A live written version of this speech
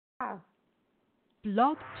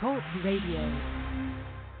Blog Talk Radio.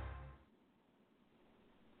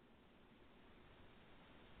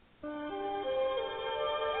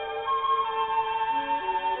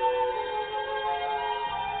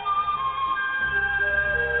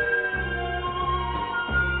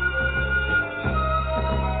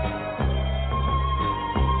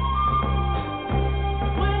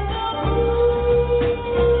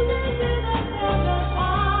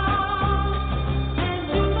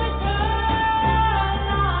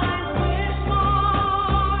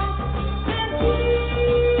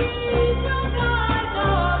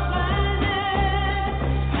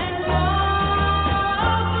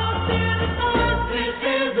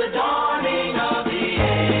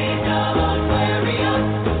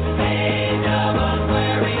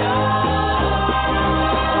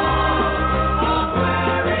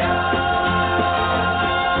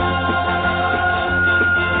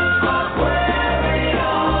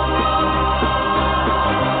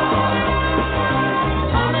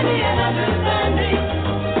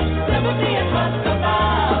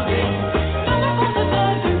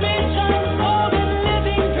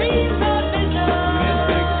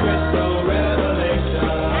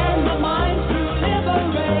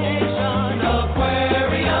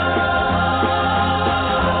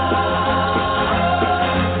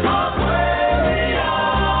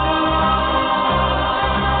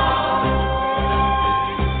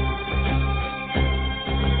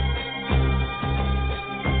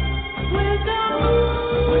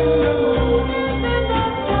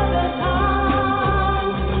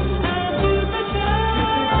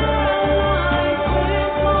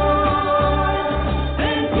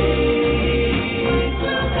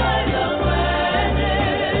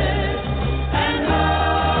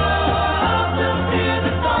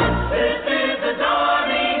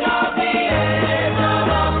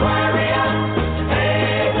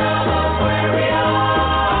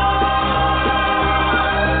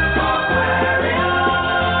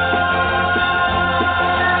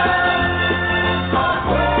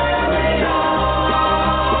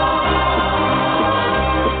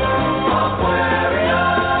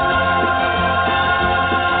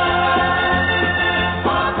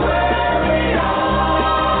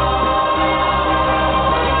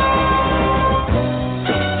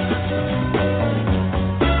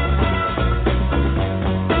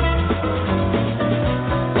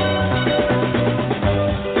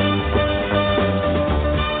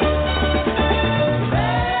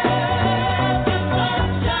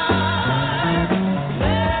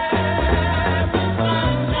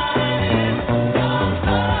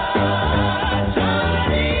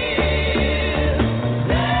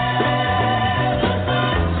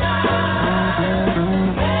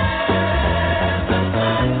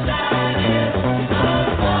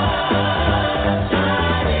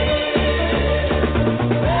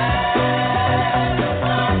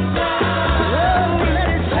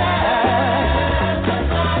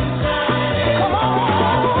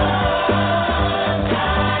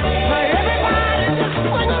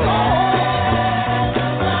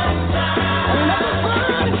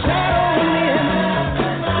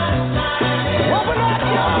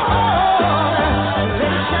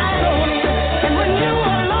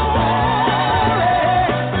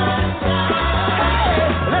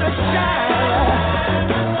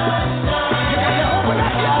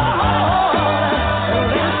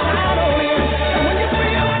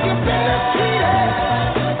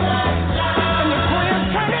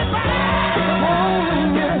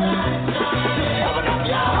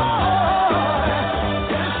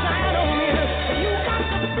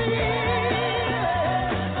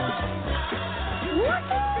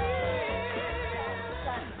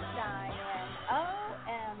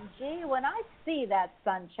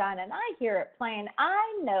 Sunshine and I hear it playing,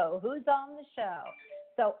 I know who's on the show.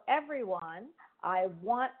 So everyone, I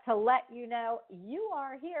want to let you know you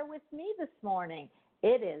are here with me this morning.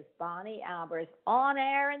 It is Bonnie Albers on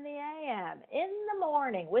air in the AM in the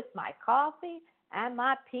morning with my coffee and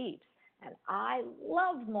my peeps. And I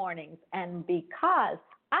love mornings. And because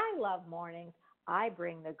I love mornings, I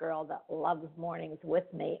bring the girl that loves mornings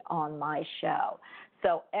with me on my show.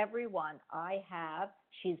 So everyone,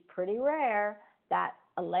 she's pretty rare, that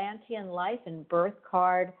Atlantean life and birth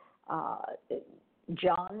card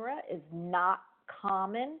genre is not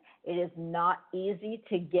common. It is not easy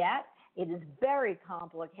to get. It is very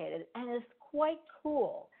complicated and is quite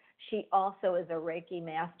cool. She also is a Reiki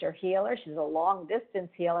master healer. She's a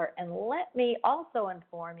long-distance healer. And let me also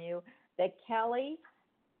inform you that Kelly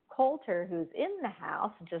Coulter, who's in the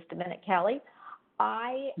house, just a minute, Kelly,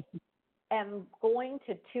 I am going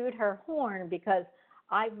to toot her horn because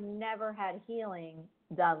I've never had healing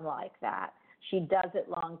done like that. She does it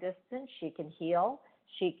long distance. She can heal.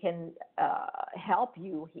 She can help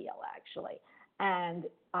you heal, actually. And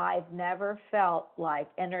I've never felt like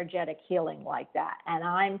energetic healing like that. And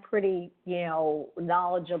I'm pretty,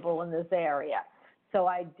 knowledgeable in this area. So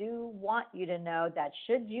I do want you to know that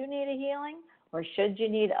should you need a healing or should you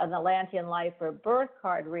need an Atlantean life or birth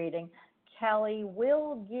card reading, Kelly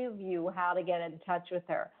will give you how to get in touch with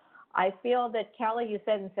her. I feel that, Kelly, you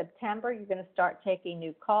said in September you're going to start taking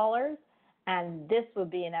new callers, and this would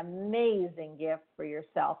be an amazing gift for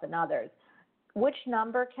yourself and others. Which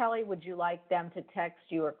number, Kelly, would you like them to text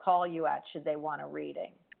you or call you at should they want a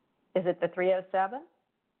reading? Is it the 307?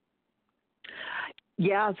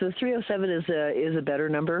 Yeah, so 307 is a better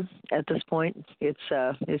number at this point. It's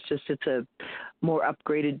a more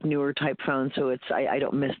upgraded, newer type phone, so I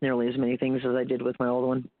don't miss nearly as many things as I did with my old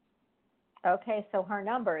one. Okay, so her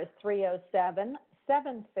number is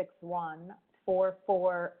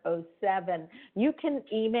 307-761-4407. You can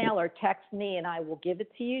email or text me, and I will give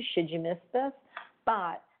it to you should you miss this.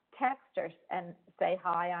 But text her and say,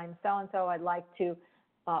 hi, I'm so-and-so. I'd like to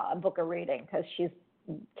book a reading, because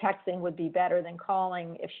texting would be better than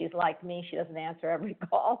calling. If she's like me, she doesn't answer every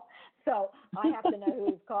call. So I have to know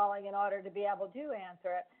who's calling in order to be able to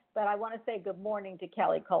answer it. But I want to say good morning to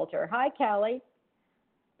Kelly Coulter. Hi, Kelly.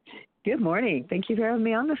 Good morning. Thank you for having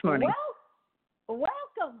me on this morning. Well,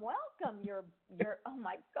 welcome. You're oh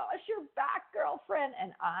my gosh, you're back, girlfriend,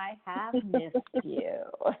 and I have missed you.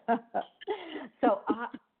 So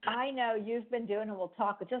I know you've been doing, and we'll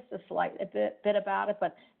talk just a slight bit about it,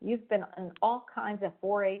 but you've been in all kinds of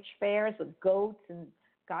 4-H fairs with goats and,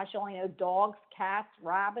 gosh, I only know dogs, cats,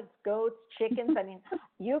 rabbits, goats, chickens. I mean,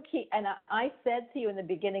 and I said to you in the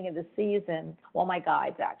beginning of the season, well, my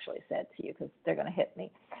guides actually said to you, because they're going to hit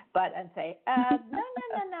me, and say,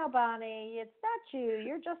 no, Bonnie, it's not you.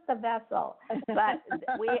 You're just a vessel. But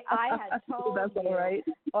I had told vessel, you, right?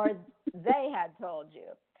 Or they had told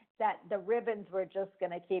you, that the ribbons were just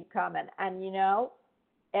going to keep coming. And,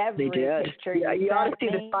 every they did. picture you ought to see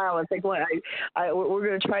me, the file. It's like, we're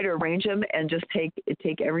going to try to arrange them and just take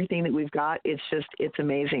everything that we've got. It's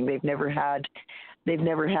amazing. They've never had,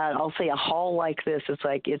 I'll say, a haul like this.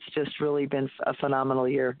 It's just really been a phenomenal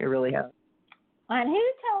year. It really has. And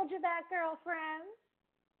who told you that, girlfriend?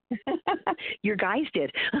 Your guys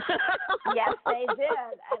did. Yes, they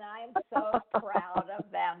did. And I am so proud of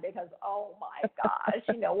them, because, oh, my gosh,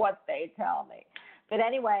 what they tell me. But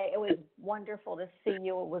anyway, it was wonderful to see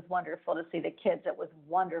you. It was wonderful to see the kids. It was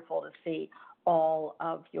wonderful to see all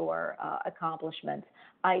of your accomplishments.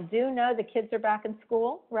 I do know the kids are back in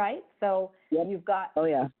school, right? So yep. You've got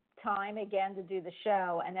time again to do the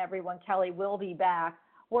show, and everyone, Kelly will be back.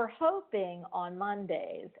 We're hoping on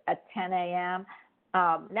Mondays at 10 a.m.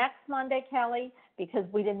 Next Monday, Kelly, because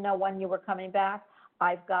we didn't know when you were coming back,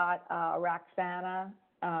 I've got Roxana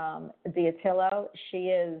Diatillo.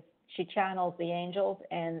 She channels the angels,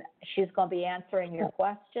 and she's going to be answering your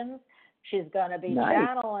questions. She's going to be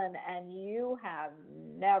channeling, and you have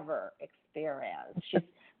never experienced. She's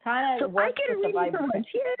kind of works with the vibration.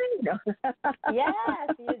 Yes,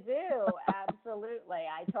 you do. Absolutely.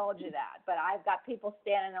 I told you that. But I've got people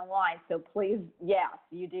standing in line, so please, yes,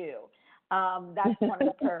 you do. That's one of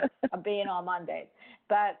the perks of being on Mondays.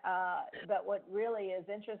 But what really is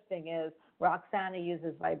interesting is Roxana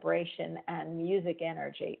uses vibration and music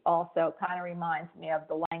energy. Also, kind of reminds me of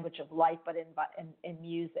the language of light, but in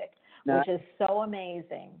music, which is so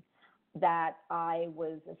amazing that I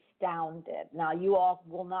was astounded. Now, you all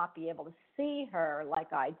will not be able to see her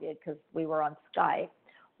like I did, because we were on Skype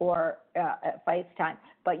or FaceTime,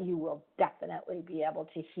 but you will definitely be able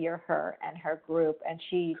to hear her and her group, and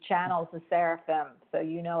she channels the seraphim, so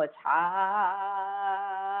it's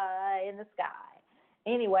high in the sky.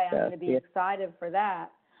 Anyway, I'm going to be excited for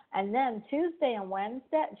that. And then Tuesday,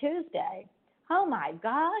 oh my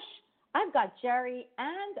gosh, I've got Jerry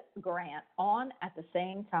and Grant on at the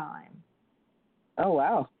same time. Oh,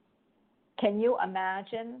 wow. Can you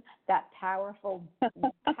imagine that powerful,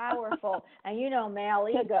 and male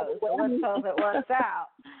egos, so let's hope it works out.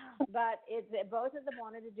 But both of them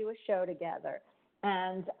wanted to do a show together.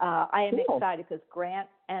 And I am excited, because Grant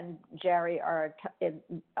and Jerry are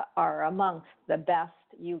amongst the best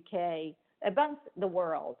amongst the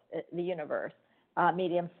world, the universe,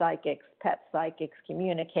 medium psychics, pet psychics,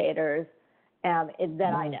 communicators,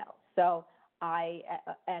 that I know. So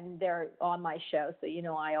and they're on my show, so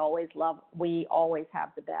we always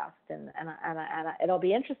have the best, and it'll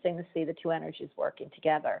be interesting to see the two energies working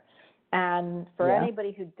together. And for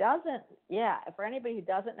anybody who doesn't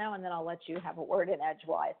know, and then I'll let you have a word in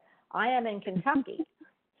edgewise, I am in Kentucky,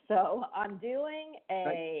 so I'm doing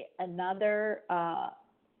another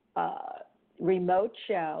remote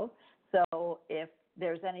show. So if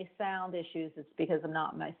there's any sound issues, it's because I'm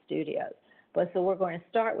not in my studios. But so we're going to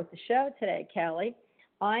start with the show today, Kelly.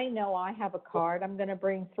 I know I have a card I'm going to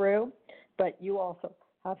bring through, but you also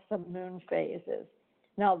have some moon phases.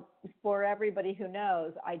 Now, for everybody who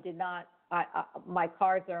knows, I did not. My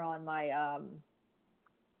cards are on my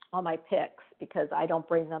picks because I don't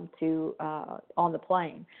bring them to on the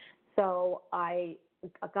plane. So I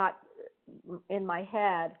got in my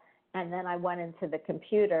head, and then I went into the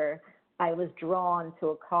computer. I was drawn to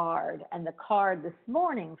a card, and the card this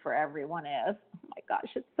morning for everyone is, oh my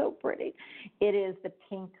gosh, it's so pretty. It is the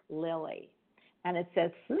pink lily, and it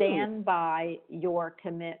says, stand by your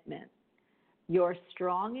commitment. You're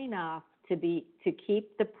strong enough to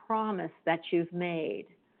keep the promise that you've made.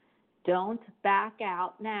 Don't back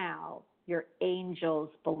out now. Your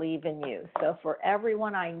angels believe in you. So for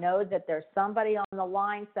everyone, I know that there's somebody on the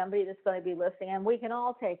line, somebody that's going to be listening, and we can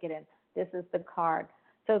all take it in. This is the card.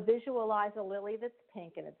 So visualize a lily that's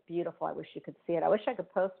pink, and it's beautiful. I wish you could see it. I wish I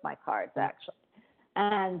could post my cards, actually.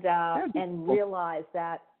 And realize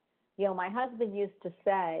that, you know, my husband used to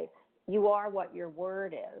say, you are what your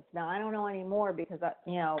word is. Now, I don't know anymore because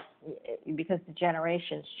the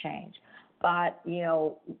generations change. But, you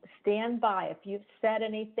know, stand by. If you've said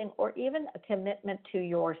anything or even a commitment to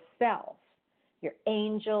yourself, your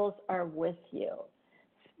angels are with you.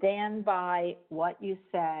 Stand by what you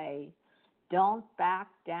say. Don't back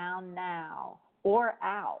down now or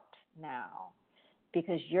out now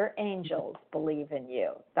because your angels believe in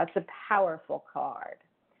you. That's a powerful card.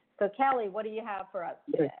 So, Kelly, what do you have for us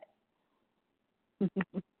today?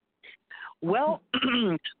 Well,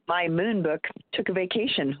 my moon book took a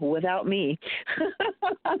vacation without me.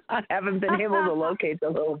 I haven't been able to locate the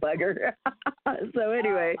little bugger. So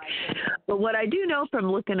anyway, but what I do know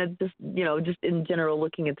from looking at this, you know, just in general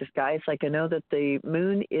looking at the sky, it's like I know that the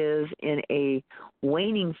moon is in a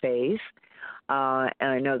waning phase. And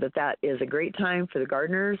I know that that is a great time for the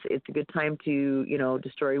gardeners. It's a good time to, you know,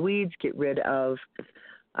 destroy weeds, get rid of,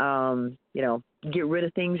 you know, get rid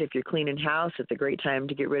of things. If you're cleaning house, it's a great time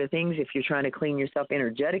to get rid of things. If you're trying to clean yourself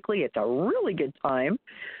energetically, it's a really good time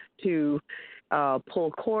to pull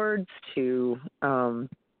cords, to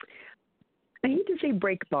I hate to say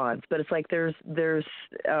break bonds, but it's like there's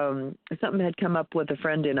something had come up with a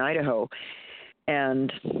friend in Idaho,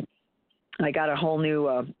 and I got a whole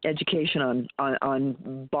new education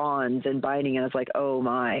on bonds and binding, and I was like, oh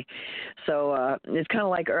my. So it's kind of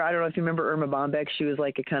like, or I don't know if you remember Irma Bombeck. She was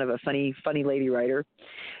like a kind of a funny lady writer.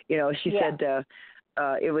 You know, she said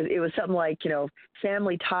it was something like, you know,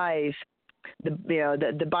 family ties,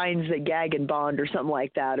 the binds that gag and bond, or something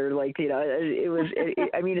like that, or like, you know,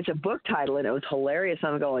 I mean, it's a book title, and it was hilarious.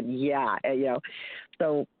 I'm going, yeah, you know.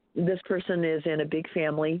 So this person is in a big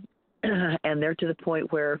family, and they're to the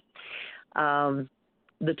point where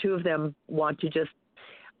the two of them want to just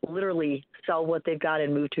literally sell what they've got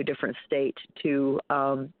and move to a different state to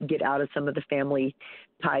get out of some of the family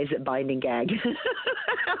ties that bind and gag.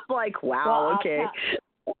 Like, wow, well, okay.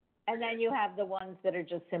 And then you have the ones that are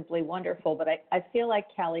just simply wonderful. But I feel like,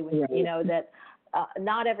 Kelly, when, you know, that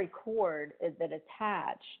not every cord that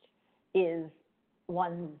attached is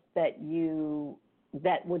ones that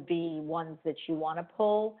would be ones that you want to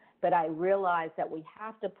pull. But I realize that we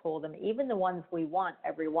have to pull them, even the ones we want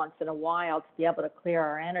every once in a while, to be able to clear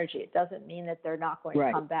our energy. It doesn't mean that they're not going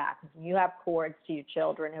to come back. You have cords to your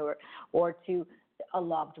children or to a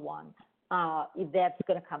loved one. That's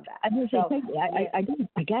going to come back. I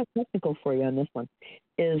got technical for you on this one.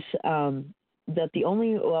 Is that the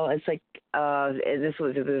only? Well, it's like this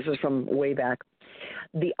was from way back.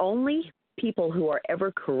 The only people who are ever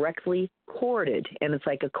correctly corded, and it's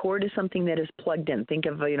like a cord is something that is plugged in. Think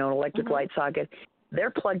of, you know, an electric light socket. They're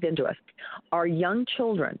plugged into us. Our young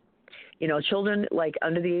children, you know, children like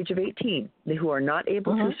under the age of 18 who are not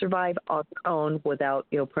able to survive on their own without,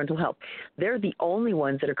 you know, parental help. They're the only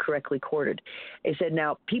ones that are correctly corded. They said,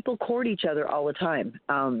 now people cord each other all the time.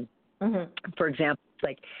 For example, it's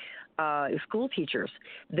like school teachers,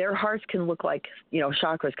 their hearts can look like, you know,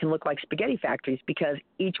 chakras can look like spaghetti factories, because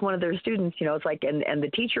each one of their students, you know, it's like, and the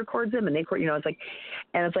teacher cords them, and they cord, you know, it's like,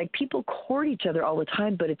 and it's like people cord each other all the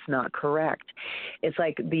time, but it's not correct. It's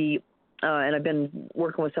like and I've been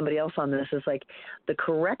working with somebody else on this, is like the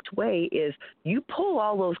correct way is you pull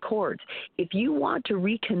all those cords. If you want to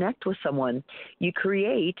reconnect with someone, you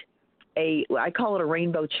create I call it a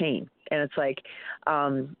rainbow chain. And it's like,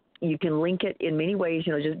 you can link it in many ways.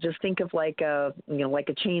 You know, just think of like like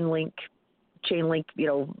a chain link, you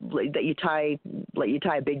know, that you tie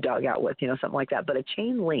a big dog out with, you know, something like that. But a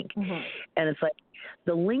chain link, and it's like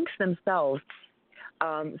the links themselves.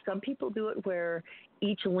 Some people do it where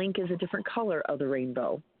each link is a different color of the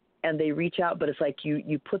rainbow. And they reach out, but it's like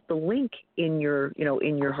you put the link in your,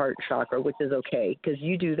 in your heart chakra, which is okay because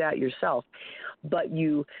you do that yourself. But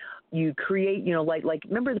you create, like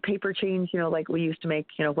remember the paper chains, like we used to make,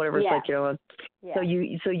 whatever it's like, Yeah.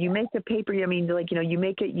 So you make a paper. I mean, like, you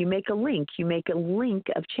make a link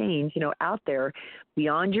of chains, out there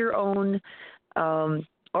beyond your own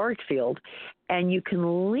auric field, and you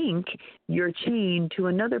can link your chain to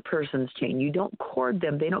another person's chain. You don't cord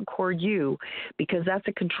them. They don't cord you because that's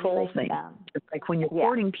a control thing. It's like when you're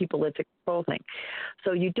courting people, it's a control thing.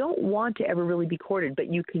 So you don't want to ever really be courted,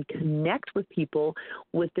 but you can connect with people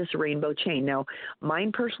with this rainbow chain. Now,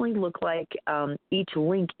 mine personally look like each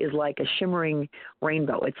link is like a shimmering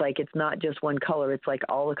rainbow. It's like it's not just one color. It's like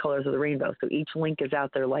all the colors of the rainbow. So each link is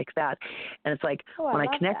out there like that. And it's like when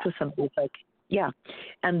I connect with somebody, it's like, yeah,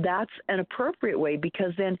 and that's an appropriate way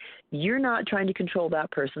because then you're not trying to control that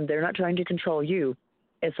person. They're not trying to control you.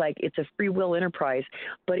 It's like it's a free will enterprise,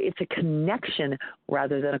 but it's a connection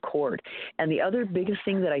rather than a cord. And the other biggest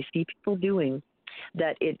thing that I see people doing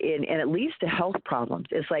that and it leads to health problems.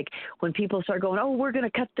 It's like when people start going, oh, we're going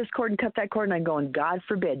to cut this cord and cut that cord. And I'm going, God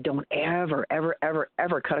forbid, don't ever, ever, ever,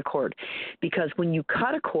 ever cut a cord. Because when you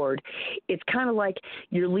cut a cord, it's kind of like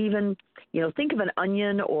you're leaving, think of an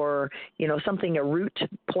onion or, something, a root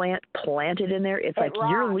plant planted in there. It's like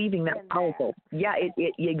you're leaving that powerful. Yeah,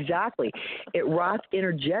 it exactly. It rots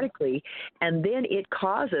energetically. And then it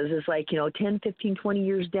causes, it's like, 10, 15, 20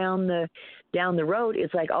 years down the road,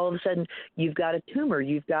 it's like all of a sudden you've got a tumor,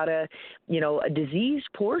 you've got a diseased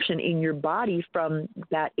portion in your body from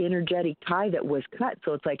that energetic tie that was cut.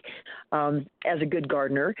 So it's like, as a good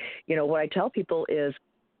gardener, what I tell people is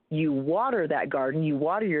you water that garden, you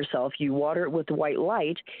water yourself, you water it with the white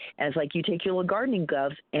light, and it's like you take your little gardening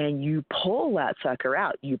gloves and you pull that sucker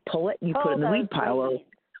out. You pull it and you put it in the weed pile.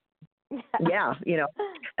 Yeah,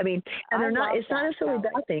 I mean, and they're not, it's not necessarily a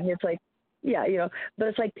bad thing. It's like, yeah, but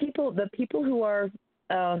it's like the people who are,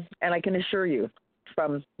 and I can assure you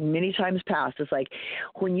from many times past, it's like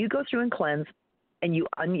when you go through and cleanse and you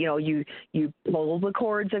pull the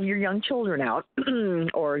cords of your young children out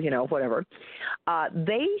or, whatever,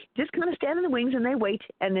 they just kind of stand in the wings and they wait.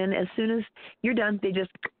 And then as soon as you're done, they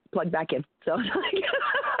just plug back in. So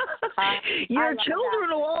your children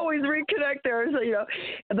will always reconnect there. So,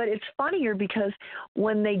 but it's funnier because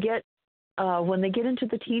when they get into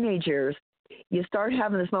the teenage years, you start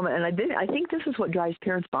having this moment, and I think this is what drives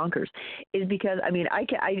parents bonkers, is because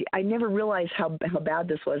I never realized how bad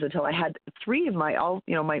this was until I had three of my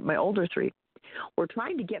older three were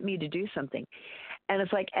trying to get me to do something, and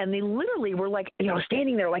it's like, and they literally were like,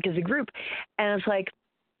 standing there like as a group, and it's like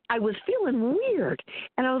I was feeling weird,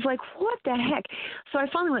 and I was like, what the heck? So I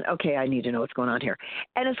finally went, okay, I need to know what's going on here,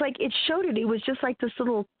 and it's like it showed it. It was just like this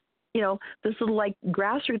little like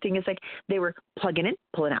grassroots thing. It's like they were plugging in,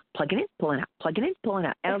 pulling out, plugging in, pulling out, plugging in, pulling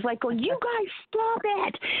out. And I was like, well, you guys stop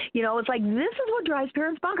it. It's like, this is what drives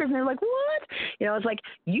parents bonkers. And they're like, what? It's like,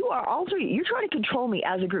 you are all three. You're trying to control me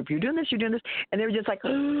as a group. You're doing this, you're doing this. And they were just like,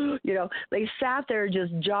 they sat there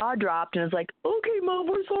just jaw dropped. And it's like, okay, Mom,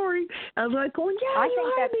 we're sorry. And I was like, going, yeah,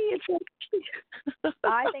 it's like,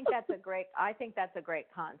 I think that's a great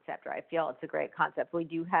concept. Or I feel it's a great concept. We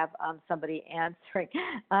do have somebody answering.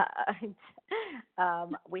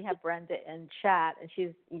 We have Brenda in chat, and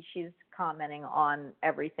she's commenting on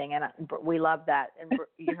everything, and we love that. And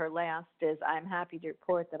her last is, I'm happy to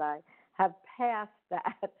report that I have passed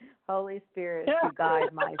that Holy Spirit to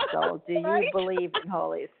guide my soul. Do you believe in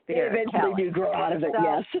Holy Spirit? Eventually Kelly? Do grow out of it,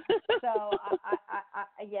 yes. yes. So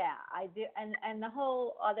I do. And the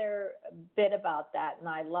whole other bit about that, and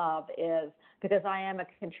I love, is because I am a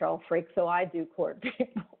control freak, so I do court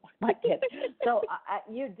people. My kids. So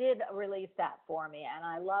you did release that for me, and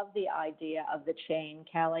I love the idea of the chain,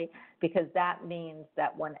 Kelly, because that means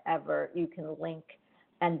that whenever you can link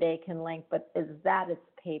and they can link, but is that it's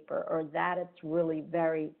paper or that it's really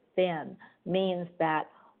very thin, means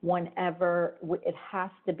that whenever it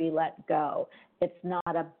has to be let go, it's not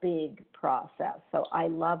a big process. So I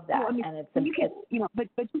love that, and it's but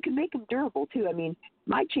you can make them durable too. I mean,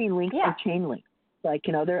 my chain links are chain links. Like,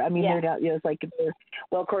 they're it's like,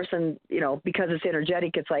 well, of course, and, because it's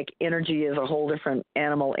energetic, it's like energy is a whole different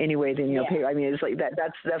animal anyway than, paper. I mean, it's like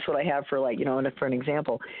that's what I have for like, for an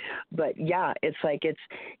example. But yeah, it's like, it's,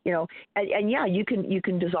 and yeah, you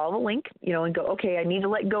can dissolve a link, and go, okay, I need to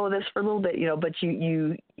let go of this for a little bit, but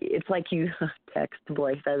you it's like you text,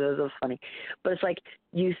 boy, that was funny, but it's like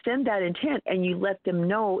you send that intent and you let them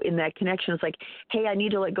know in that connection. It's like, hey, I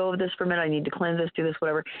need to let go of this for a minute. I need to cleanse this, do this,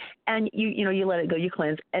 whatever. And you let it go, you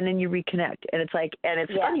cleanse, and then you reconnect. And it's like, and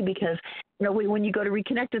it's funny because, when you go to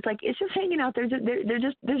reconnect, it's like, it's just hanging out there. They're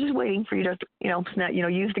just waiting for you to, snap,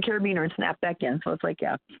 use the carabiner and snap back in. So it's like,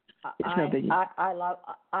 yeah, it's no biggie.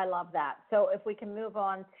 I love that. So if we can move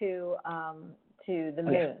on to the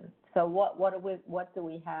moon. Okay. So what do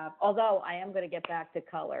we have? Although I am going to get back to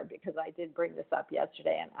color because I did bring this up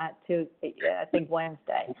yesterday and I think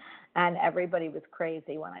Wednesday, and everybody was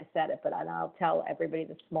crazy when I said it. But I'll tell everybody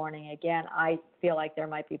this morning again. I feel like there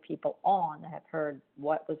might be people on that have heard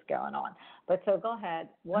what was going on. But so go ahead.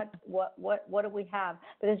 What do we have?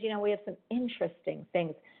 Because we have some interesting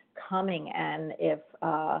things coming, and if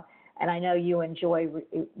and I know you enjoy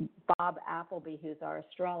Bob Appleby, who's our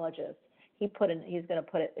astrologist. He's going to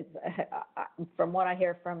put it, from what I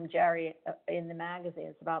hear from Jerry in the magazine,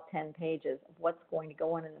 it's about 10 pages of what's going to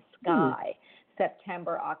go on in the sky,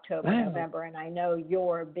 September, October, November, and I know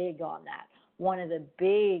you're big on that. One of the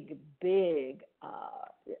big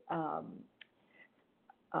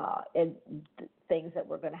things that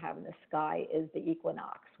we're going to have in the sky is the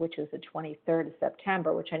equinox, which is the 23rd of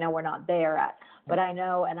September, which I know we're not there at, but I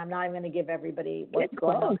know, and I'm not even going to give everybody what's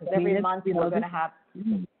going on, because every month we're going to have...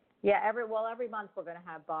 every month we're going to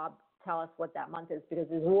have Bob tell us what that month is, because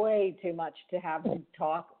there's way too much to have him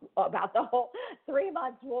talk about the whole 3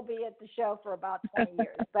 months. We'll be at the show for about 20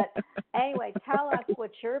 years. But anyway, tell us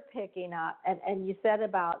what you're picking up. And you said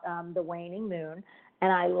about the waning moon,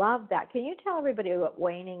 and I love that. Can you tell everybody what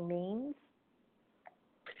waning means?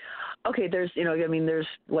 Okay, there's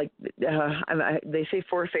like, they say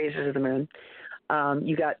 4 phases of the moon.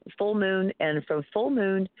 You got full moon, and from full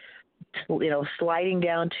moon, sliding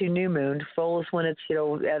down to new moon. Full is when it's,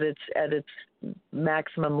 at its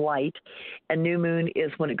maximum light, and new moon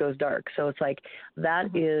is when it goes dark. So it's like, that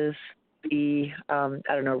is the,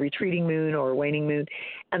 retreating moon or waning moon.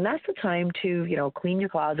 And that's the time to, clean your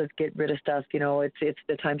closets, get rid of stuff. It's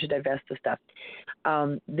the time to divest of stuff.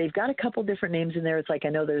 They've got a couple different names in there. It's like, I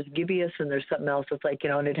know there's gibbous and there's something else. It's like,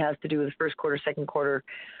 and it has to do with the first quarter, second quarter,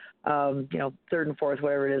 third and fourth,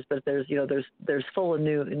 whatever it is, but there's full and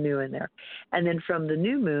new in there. And then from the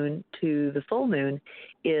new moon to the full moon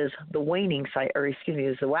is the waning cycle,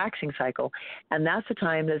 is the waxing cycle. And that's the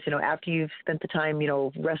time that's, after you've spent the time,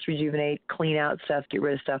 rest, rejuvenate, clean out stuff, get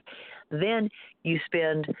rid of stuff. Then you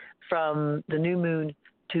spend from the new moon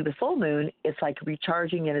to the full moon, it's like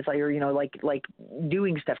recharging, and it's like, like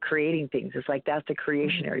doing stuff, creating things. It's like, that's the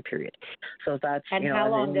creationary period. So that's, and how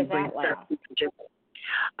long does that last?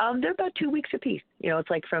 They're about 2 weeks apiece. It's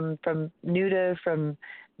like from new to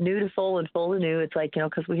full and full to new. It's like,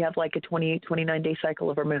 because we have like a 28, 29-day cycle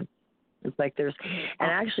of our moon. It's like there's,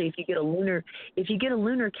 and actually, if you get a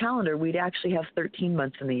lunar calendar, we'd actually have 13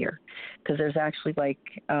 months in the year, because there's actually like,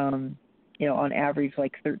 on average,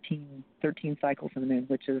 like 13 cycles in the moon,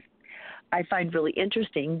 which is, I find really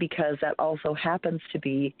interesting, because that also happens to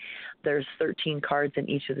be, there's 13 cards in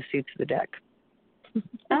each of the suits of the deck.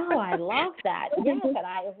 Oh, I love that. Yes, and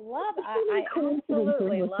I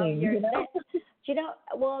absolutely love your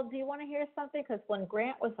well, do you want to hear something? Because when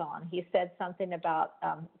Grant was on, he said something about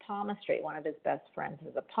palmistry. One of his best friends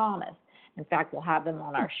is a palmist. In fact, we'll have him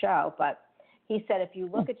on our show. But he said, if you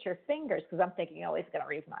look at your fingers, because I'm thinking, he's going to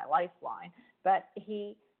read my lifeline. But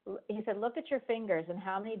he said, look at your fingers and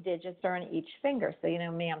how many digits are in each finger. So,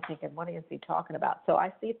 me, I'm thinking, what is he talking about? So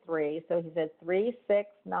I see 3. So he said 3, 6,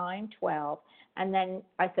 9, 12. And then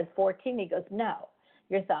I said 14. He goes, no,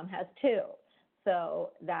 your thumb has 2.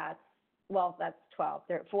 So that's 12.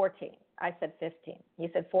 They're 14. I said 15. He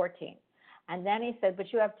said 14. And then he said,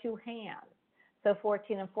 but you have 2 hands. So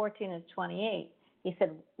 14 and 14 is 28. He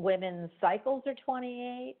said, women's cycles are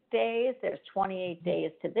 28 days. There's 28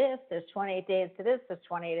 days to this. There's 28 days to this. There's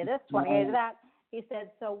 28 to this, 28 to that. He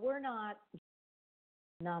said, so we're not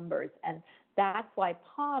numbers. And that's why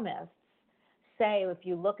palmists say, if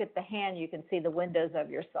you look at the hand, you can see the windows of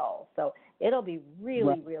your soul. So it'll be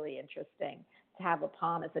really, really interesting to have a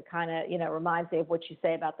palmist. It kind of, reminds me of what you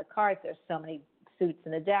say about the cards. There's so many suits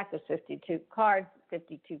in the deck. There's 52 cards,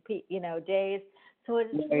 52 days. So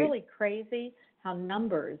it's really crazy how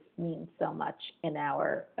numbers mean so much in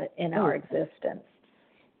our existence.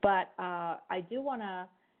 But I do want to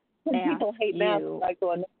ask people hate math. I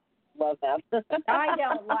love math. I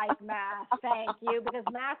don't like math, thank you, because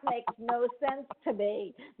math makes no sense to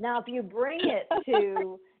me. Now, if you bring it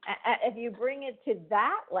to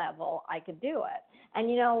that level, I could do it. And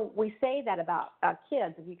we say that about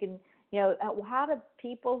kids. If you can, How do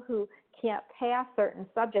people who can't pass certain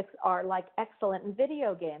subjects are like excellent in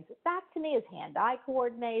video games? That to me is hand-eye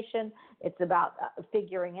coordination. It's about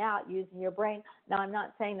figuring out, using your brain. Now, I'm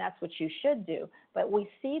not saying that's what you should do, but we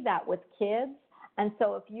see that with kids. And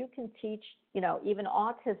so if you can teach, even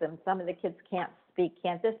autism, some of the kids can't speak,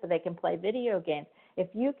 can't this, but they can play video games. If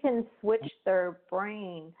you can switch their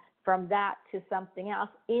brain from that to something else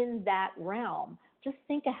in that realm, just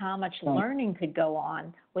think of how much learning could go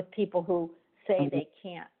on with people who say they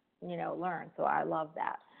can't, learn. So I love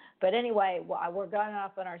that. But anyway, we're going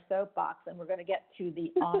off on our soapbox, and we're going to get to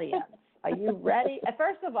the audience. Are you ready?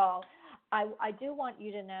 First of all, I do want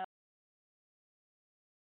you to know.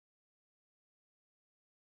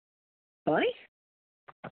 Bonnie?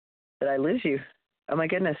 Did I lose you? Oh, my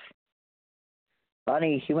goodness.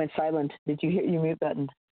 Bonnie, you went silent. Did you hit your mute button?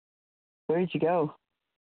 Where did you go?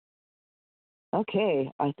 Okay,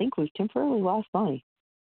 I think we've temporarily lost Bonnie.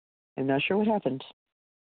 I'm not sure what happened.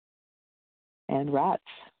 And rats.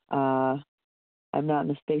 I'm not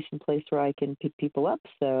in a space and place where I can pick people up,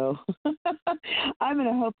 so I'm going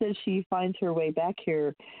to hope that she finds her way back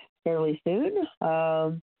here fairly soon.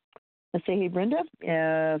 Let's say, hey, Brenda,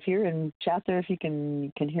 if you're in chat there, if you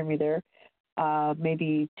can hear me there,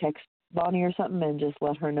 maybe text Bonnie or something and just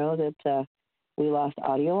let her know that we lost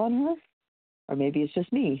audio on her. Or maybe it's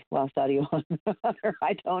just me lost audio on her.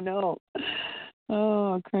 I don't know.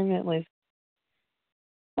 Oh, criminally.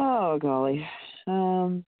 Oh, golly.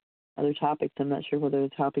 Other topics. I'm not sure whether the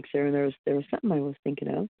topics there. And there was something I was thinking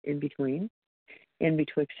of in between. In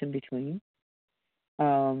between.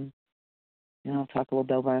 And I'll talk a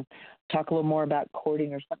little more about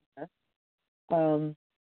courting or something.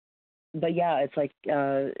 But yeah, it's like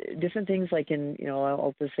different things like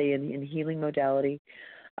I'll just say in healing modality.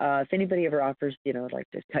 If anybody ever offers, like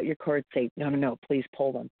to cut your cords, say, no, please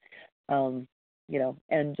pull them.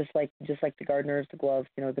 And just like the gardeners, the gloves,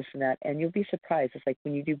 this and that. And you'll be surprised. It's like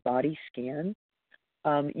when you do body scan,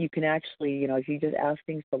 you can actually, if you just ask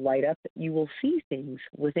things to light up, you will see things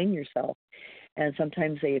within yourself. And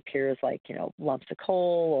sometimes they appear as like, lumps of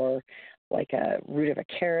coal or like a root of a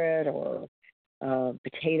carrot or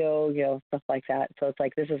potato, stuff like that. So it's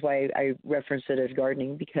like, this is why I reference it as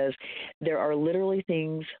gardening, because there are literally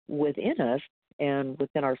things within us and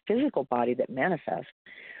within our physical body that manifest.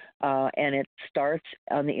 And it starts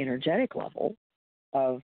on the energetic level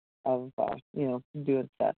of doing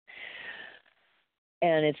stuff.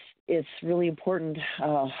 And it's really important.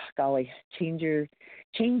 Oh, golly, change your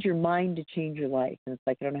mind to change your life. And it's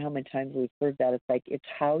like, I don't know how many times we've heard that. It's like, it's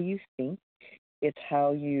how you think, it's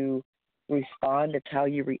how you respond, it's how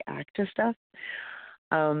you react to stuff.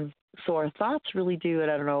 So our thoughts really do it.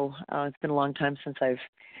 I don't know. It's been a long time since I've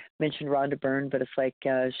mentioned Rhonda Byrne, but it's like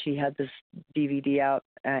she had this DVD out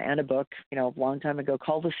and a book, a long time ago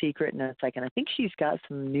called The Secret, and it's like, and I think she's got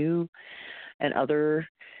some new and other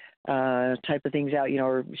type of things out.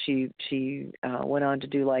 Or she went on to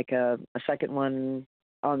do like a second one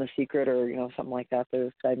on The Secret, or something like that.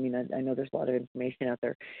 I know there's a lot of information out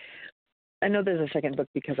there. I know there's a second book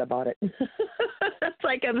because I bought it. It's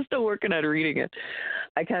like I'm still working on reading it.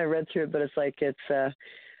 I kind of read through it, but it's like it's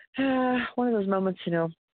one of those moments,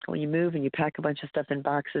 when you move and you pack a bunch of stuff in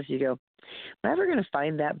boxes, you go, am I ever going to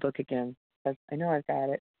find that book again? I know I've got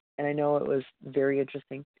it, and I know it was very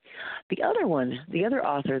interesting. The other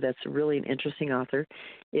author that's really an interesting author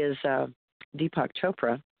is Deepak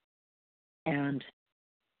Chopra, and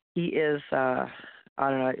he is, I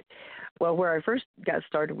don't know, well, where I first got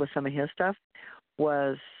started with some of his stuff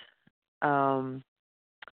was Callie?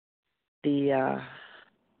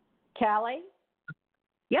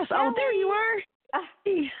 Yes, Callie. Oh, there you are.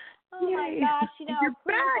 Oh my gosh, You're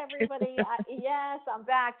please back. everybody, yes, I'm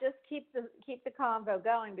back. Just keep the convo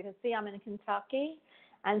going, because see, I'm in Kentucky,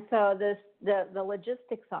 and so the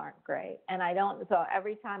logistics aren't great, and so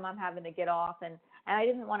every time I'm having to get off, and I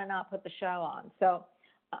didn't want to not put the show on. So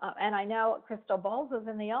and I know Crystal Bowles is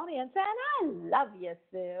in the audience, and I love you,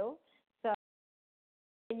 Sue. So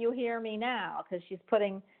can you hear me now? Because she's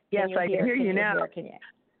putting. Yes, I can hear you now. Can you?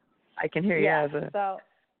 I can hear you.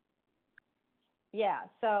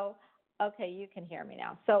 So okay, you can hear me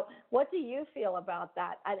now. So what do you feel about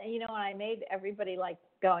that? And I made everybody like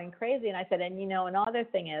going crazy, and I said, and another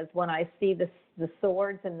thing is, when I see the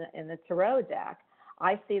swords in the tarot deck,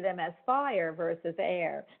 I see them as fire versus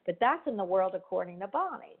air, but that's in the world according to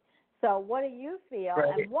Bonnie. So what do you feel,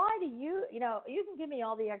 right. And why do you can give me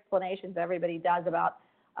all the explanations everybody does about,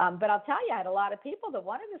 but I'll tell you, I had a lot of people that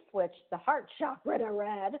wanted to switch the heart chakra to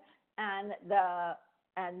red and the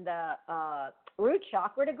root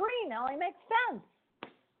chakra to green. It only makes sense.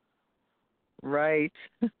 Right.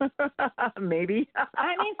 Maybe.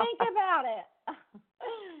 I mean, think about it.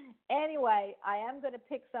 Anyway, I am going to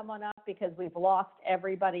pick someone up because we've lost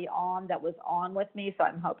everybody on that was on with me, so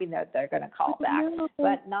I'm hoping that they're going to call back. No.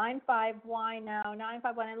 But 951, no,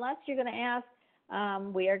 951, unless you're going to ask,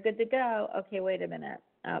 we are good to go. Okay, wait a minute.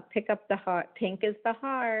 Pick up the heart. Pink is the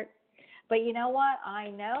heart. But you know what?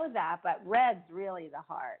 I know that, but red's really the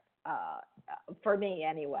heart, for me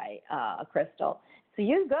anyway, Crystal. So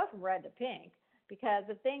you go from red to pink. Because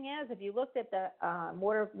the thing is, if you looked at the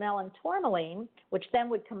watermelon tourmaline, which then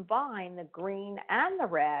would combine the green and the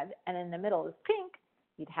red, and in the middle is pink,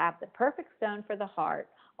 you'd have the perfect stone for the heart.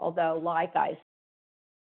 Although, like I said,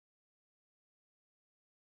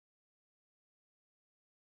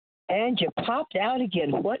 And you popped out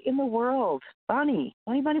again. What in the world? Bunny.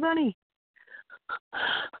 Bunny.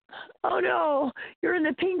 Oh, no. You're in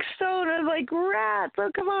the pink stone. I was like, rats.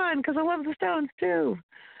 Oh, come on, because I love the stones, too.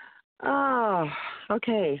 Oh,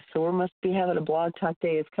 okay. So we must be having a blog talk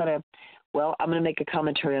day. It's kind of, well, I'm going to make a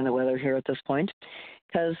commentary on the weather here at this point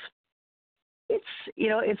because it's,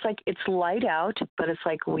 it's like it's light out, but it's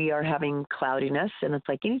like we are having cloudiness. And it's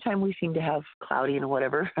like anytime we seem to have cloudy and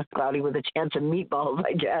whatever, cloudy with a chance of meatballs,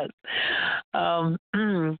 I guess,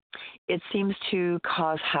 it seems to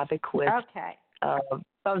cause havoc with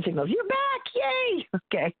phone signals. You're back. Yay.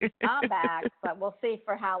 Okay. I'm back, but we'll see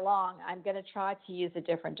for how long. I'm going to try to use a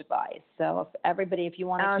different device. So if you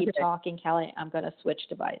want to keep talking, Kelly, I'm going to switch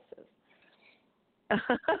devices.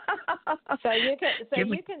 So you can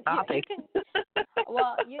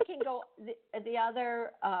go the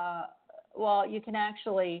other, you can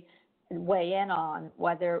actually weigh in on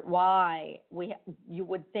why you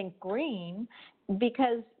would think green,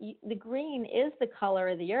 because the green is the color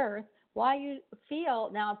of the earth. Why you feel,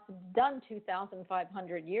 now it's done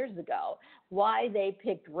 2,500 years ago, why they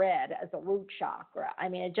picked red as a root chakra. I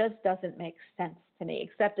mean, it just doesn't make sense to me,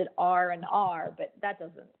 except at R and R, but that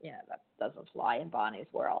doesn't fly in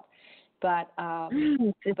Bonnie's world. But why do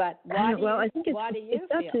you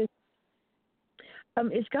feel?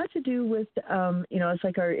 It's got to do with, it's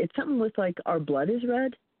like it's something with like our blood is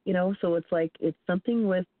red, so it's like it's something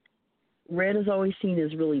with red is always seen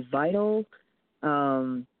as really vital,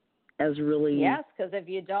 as really. Yes, because if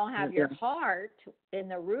you don't have your heart in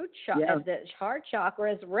the root chakra, the heart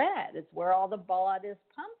chakra is red. It's where all the blood is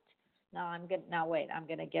pumped. I'm going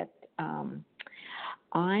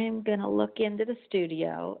to look into the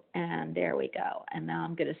studio, and there we go. And now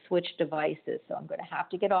I'm going to switch devices, so I'm going to have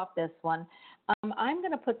to get off this one. I'm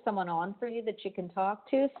going to put someone on for you that you can talk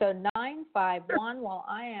to. So 951, while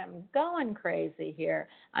I am going crazy here,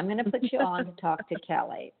 I'm going to put you on to talk to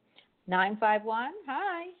Kelly. 951,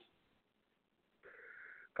 hi.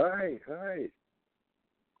 Hi.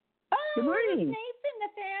 Oh, good morning. Nathan,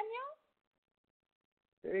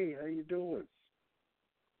 Nathaniel. Hey, how you doing?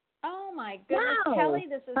 Oh my goodness, wow. Kelly,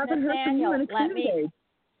 this is Haven't Nathaniel. Heard from you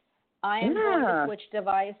I am going to switch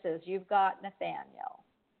devices. You've got Nathaniel.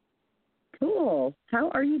 Cool. How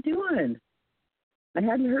are you doing? I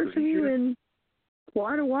hadn't heard from you in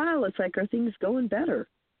quite a while. It's like, are things going better?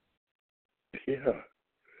 Yeah.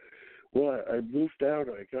 Well, I moved out.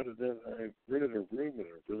 I rented a room in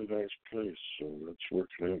a really nice place, so that's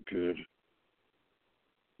working out good.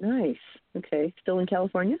 Nice. Okay. Still in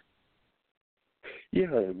California?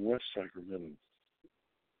 Yeah, in West Sacramento.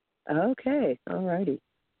 Okay. All righty.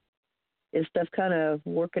 Is stuff kind of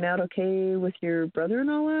working out okay with your brother and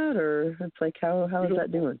all that, or it's like how is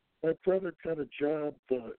that doing? My brother got a job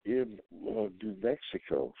in New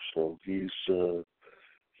Mexico, so he's had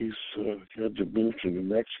to move to New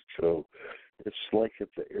Mexico. It's like at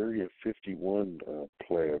the Area 51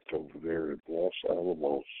 plant over there in Los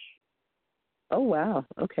Alamos. Oh, wow.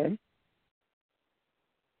 Okay.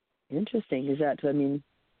 Interesting. Is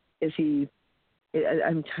he,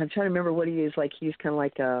 I'm trying to remember what he is like. He's kind of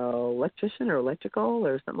like an electrician or electrical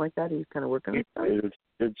or something like that. He's kind of working on stuff. It's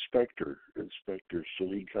inspector. So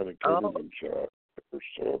he kind of covered the job.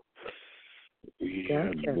 So he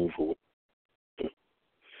had to move away.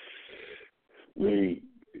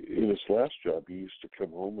 In his last job, he used to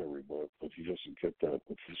come home every month, but he doesn't get that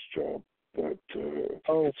with his job. But I think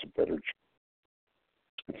it's a better job.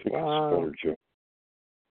 I think it's a better job.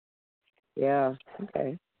 Yeah.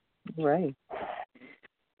 Okay. Right.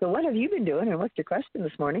 So what have you been doing, and what's your question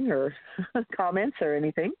this morning, or comments or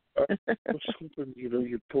anything? I was hoping,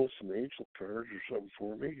 you'd pull some angel cards or something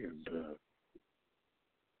for me. And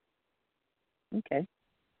okay.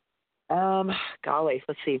 Golly,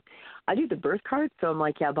 let's see. I do the birth card, so I'm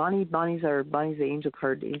like, Bonnie's the angel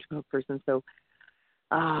card person. So,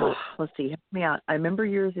 let's see. Help me out. I remember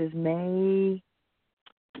yours is May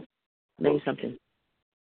something.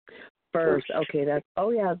 First. Okay,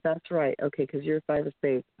 that's right. Okay, because you're 5 of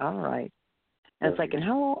spades. All right. And it's like, and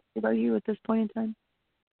how old are you at this point in time?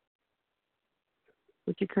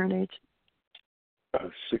 What's your current age?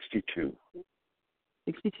 62.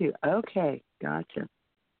 62. Okay, gotcha.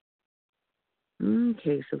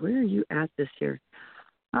 Okay, so where are you at this year?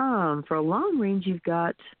 For a long range, you've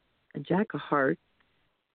got a Jack of Hearts.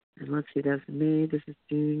 And let's see, that's May, this is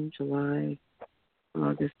June, July,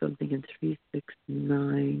 August, I'm thinking 3, 6,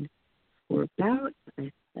 9. We're about,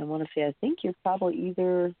 I want to say, I think you're probably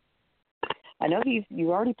either, I know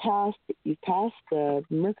you already passed the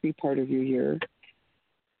Mercury part of your year.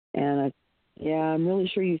 And I'm really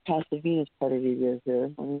sure you've passed the Venus part of your year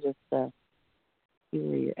here. Let me just see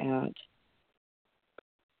where you're at.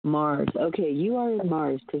 Mars. Okay, you are in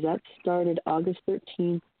Mars because that started August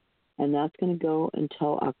 13th, and that's going to go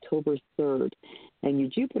until October 3rd. And your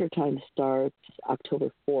Jupiter time starts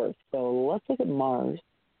October 4th. So let's look at Mars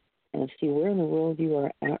and see where in the world you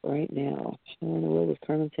are at right now. Where in the world is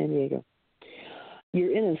Carmen Sandiego?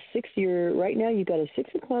 You're in a 6-year, right now you've got a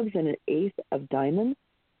 6 of clubs and an 8 of diamonds.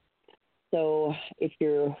 So if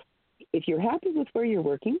you're happy with where you're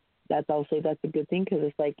working, I'll say that's a good thing because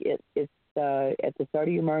it's like it's at the start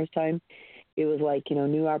of your Mars time, it was like,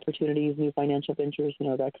 new opportunities, new financial ventures,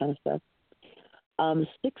 that kind of stuff.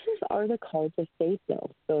 6s are the cards of faith, though.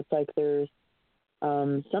 So it's like there's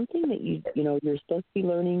something that you're supposed to be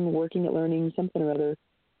learning, working at learning, something or other.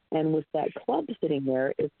 And with that club sitting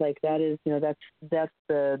there, it's like that is, that's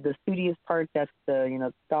the studious part, that's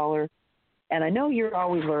the scholar. And I know you're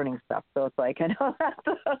always learning stuff, so it's like I know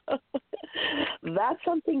that's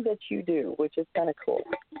something that you do, which is kind of cool.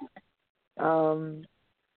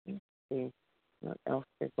 Let's see what else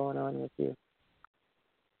is going on with you.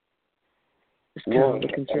 Just kind of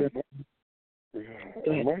looking through.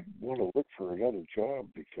 I might want to look for another job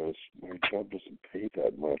because my job doesn't pay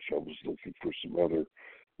that much. I was looking for some other,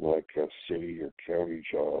 like city or county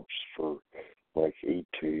jobs for like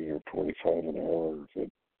 18 or 25 an hour.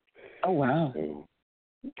 That, oh wow!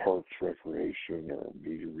 Parks, recreation, or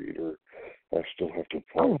meter reader. I still have to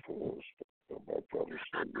apply for those. My brother's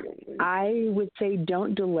I would say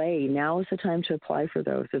don't delay. Now is the time to apply for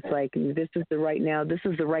those. It's like this is the right now. This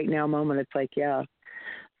is the right now moment. It's like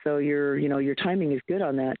So your timing is good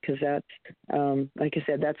on that because that's like I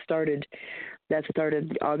said that started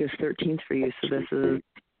August 13th for you. So this is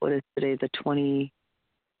what is today the 23rd.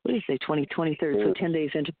 So 10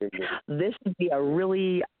 days into this would be a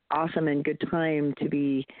really awesome and good time to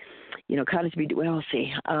be, kind of to be. Well, let's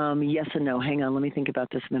see. Yes and no. Hang on. Let me think about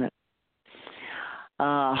this a minute.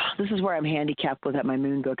 This is where I'm handicapped with at my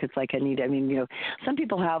moon book. It's like some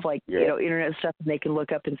people have internet stuff and they can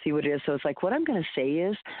look up and see what it is. So it's like what I'm going to say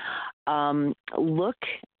is look,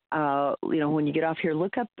 when you get off here,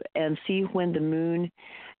 look up and see when the moon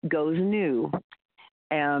goes new.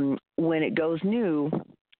 And when it goes new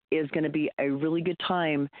is going to be a really good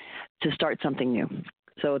time to start something new.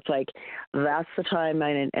 So it's like that's the time,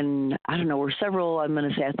 and I don't know, I'm going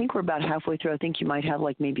to say, I think we're about halfway through. I think you might have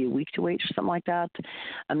like maybe a week to wait or something like that.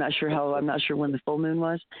 I'm not sure when the full moon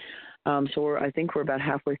was. I think we're about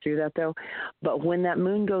halfway through that though. But when that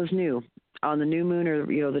moon goes new, on the new moon or,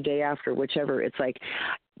 the day after, whichever, it's like,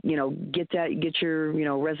 get your,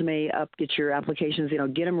 resume up, get your applications,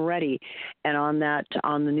 get them ready. And on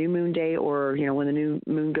the new moon day or, when the new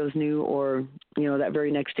moon goes new or, that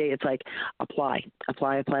very next day, it's like apply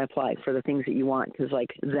for the things that you want. Cause like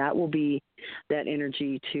that will be that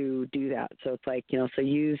energy to do that. So it's like, so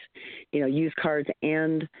use cards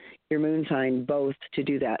and your moon sign both to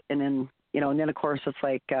do that. And then, and then of course it's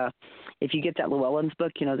like, if you get that Llewellyn's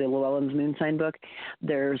book, the Llewellyn's moon sign book,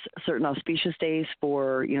 there's certain auspicious days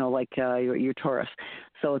for, your Taurus.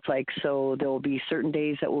 So it's like, so there will be certain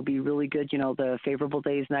days that will be really good, the favorable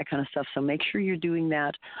days and that kind of stuff. So make sure you're doing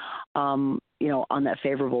that, on that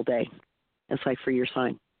favorable day. It's like for your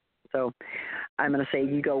sign. So I'm going to say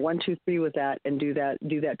you go 1, 2, 3 with that and do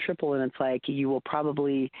that triple. And it's like, you will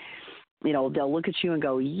probably, they'll look at you and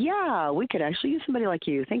go, yeah, we could actually use somebody like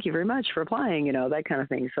you. Thank you very much for applying, that kind of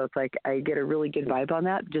thing. So it's like I get a really good vibe on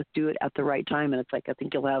that. Just do it at the right time. And it's like I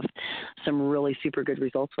think you'll have some really super good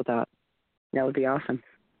results with that. That would be awesome.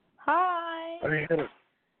 Hi.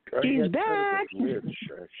 She's back.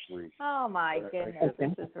 Actually. Oh, my goodness.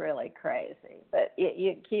 This is really crazy. But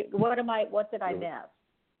you keep, what did I miss?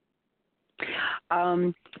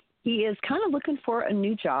 He is kind of looking for a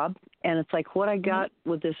new job. And it's like what I got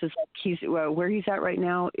with this is like where he's at right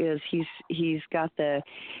now is he's got the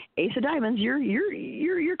Ace of Diamonds.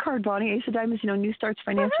 Your card, Bonnie. Ace of Diamonds. New starts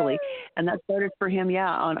financially, and that started for him. Yeah,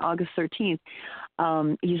 on August 13th.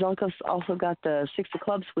 He's also got the Six of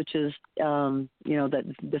Clubs, which is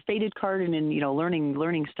the faded card and in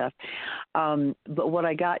learning stuff. But what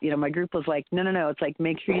I got, my group was like, no. It's like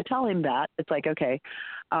make sure you tell him that. It's like okay,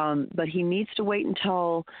 but he needs to wait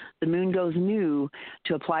until the moon goes new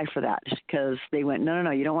to apply for that, because they went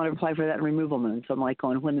no, you don't want to apply for that in removal moon. So I'm like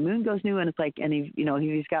going when the moon goes new, and it's like, and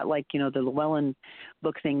he's got like the Llewellyn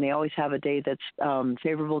book thing. They always have a day that's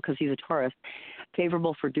favorable because he's a Taurus,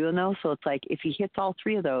 favorable for doing those. So it's like if he hits all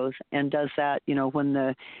three of those and does that,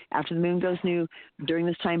 when after the moon goes new during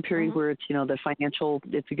this time period where it's the financial,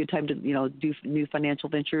 it's a good time to do new financial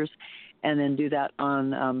ventures, and then do that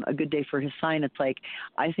on a good day for his sign. It's like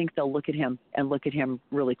I think they'll look at him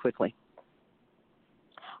really quickly.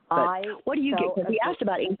 But what do you get? Because he asked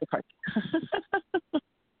about angel cards.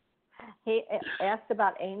 He asked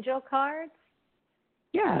about angel cards?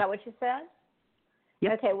 Yeah. Is that what you said?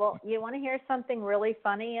 Yep. Okay, well, you want to hear something really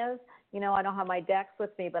funny is, I don't have my decks with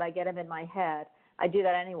me, but I get them in my head. I do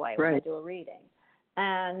that anyway when I do a reading.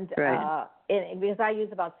 And because I use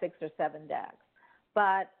about 6 or 7 decks.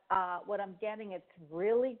 But what I'm getting, it's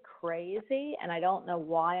really crazy, and I don't know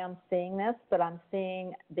why I'm seeing this, but I'm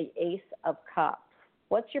seeing the Ace of Cups.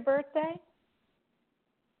 What's your birthday?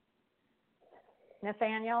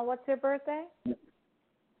 Nathaniel, what's your birthday?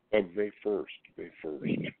 May 1st. Okay, so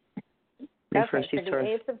the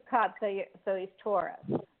Ace of Cups, so he's Taurus.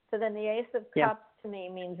 So then the Ace of Cups to me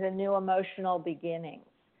means a new emotional beginning.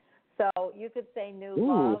 So you could say new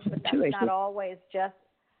love, but that's not always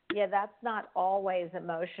that's not always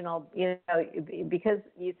emotional, because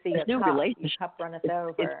you see it's a new cup, relationship. your cup runneth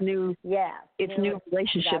over. It's new. Yes. It's new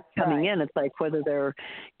relationship coming in. It's like whether they're,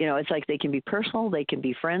 it's like they can be personal, they can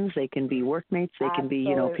be friends, they can be workmates, they can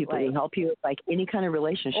be, people who help you. It's like any kind of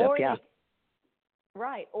relationship.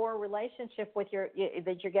 Right, or a relationship with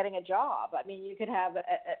that you're getting a job. I mean, you could have,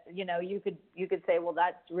 you could say, well,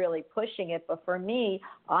 that's really pushing it. But for me,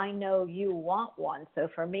 I know you want one. So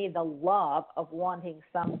for me, the love of wanting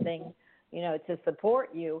something, to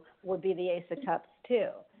support you would be the Ace of Cups too.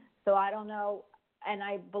 So I don't know, and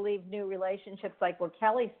I believe new relationships, like what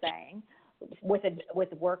Kelly's saying,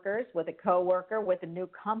 with workers, with a coworker, with a new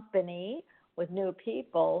company, with new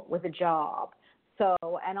people, with a job. So,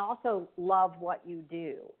 and also love what you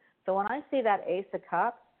do. So when I see that Ace of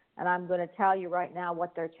Cups, and I'm going to tell you right now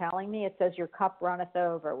what they're telling me, it says your cup runneth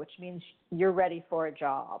over, which means you're ready for a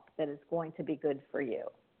job that is going to be good for you.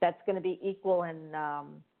 That's going to be equal in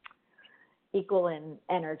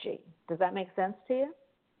energy. Does that make sense to you?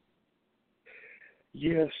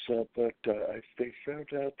 Yes, but they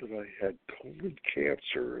found out that I had colon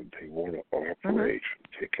cancer, and they want to operate and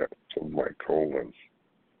take out some of my colon.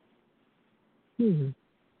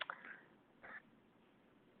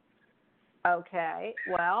 Okay.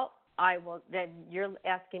 Well, I will. Then you're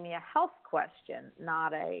asking me a health question,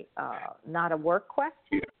 not a work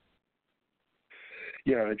question.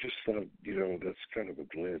 Yeah, I just thought, that's kind of a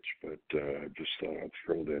glitch, but I just thought I'd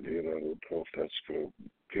throw that in. I don't know if that's going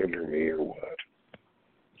to hinder me or what.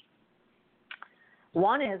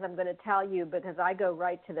 One is I'm going to tell you, because I go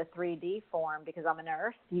right to the 3D form because I'm a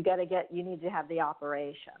nurse. You need to have the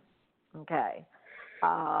operation. Okay.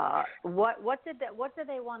 What do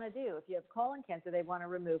they want to do? If you have colon cancer, they want to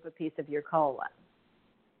remove a piece of your colon.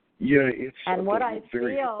 Yeah, it's and what I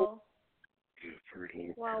very feel.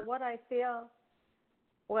 Very well, what I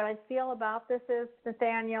feel about this is,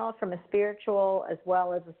 Nathaniel, from a spiritual as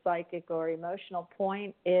well as a psychic or emotional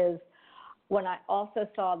point, is when I also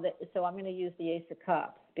saw that. So I'm going to use the Ace of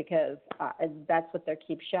Cups because that's what they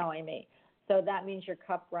keep showing me. So that means your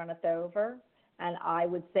cup runneth over. And I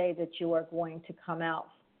would say that you are going to come out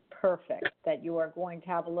perfect, that you are going to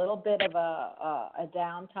have a little bit of a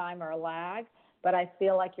downtime or a lag, but I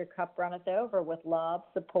feel like your cup runneth over with love,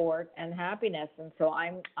 support, and happiness. And so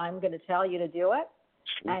I'm going to tell you to do it,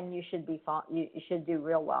 and you should you should do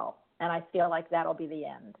real well. And I feel like that'll be the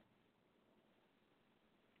end,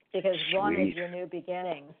 because one is your new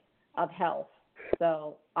beginnings of health.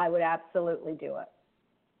 So I would absolutely do it.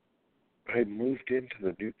 I moved into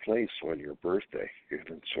the new place on your birthday, and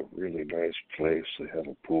it's a really nice place. They have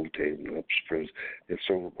a pool table upstairs. It's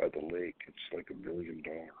over by the lake. It's like $1 million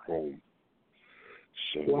home.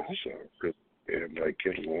 So it's and I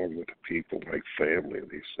get along with the people like family.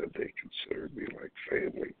 They said they considered me like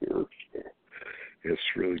family here. So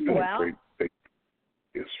it's really been a great thing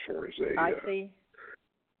as far as I see.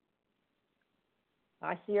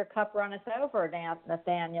 I see your cup runneth over,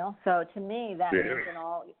 Nathaniel. So to me, that means in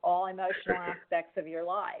all emotional aspects of your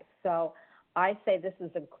life. So I say this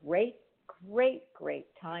is a great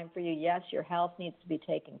time for you. Yes, your health needs to be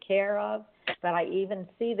taken care of, but I even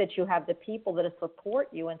see that you have the people that support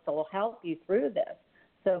you and so will help you through this.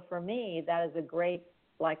 So for me, that is a great,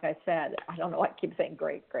 like I said, I don't know why I keep saying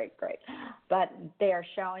great, but they are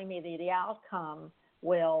showing me that the outcome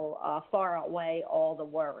will far outweigh all the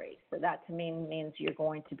worry. So that to me means you're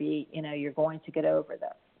going to be, you're going to get over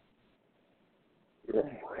this. All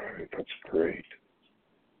right, that's great.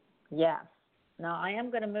 Yes. Now, I am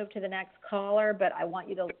going to move to the next caller, but I want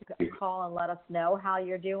you to call and let us know how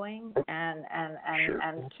you're doing and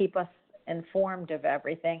keep us informed of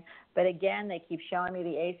everything. But again, they keep showing me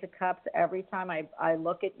the Ace of Cups every time I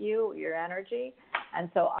look at you, your energy. And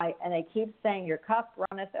so they keep saying your cup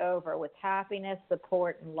runneth over with happiness,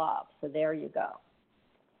 support, and love. So there you go.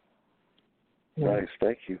 Nice.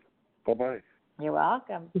 Thank you. Bye-bye. You're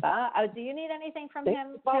welcome. Bye. Oh, do you need anything from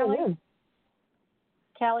him, Kelly? Yeah.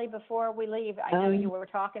 Kelly, before we leave, I know you were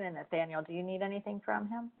talking to Nathaniel. Do you need anything from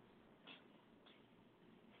him?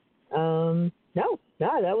 No,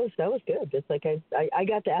 that was good. It's like I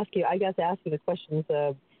got to ask you the questions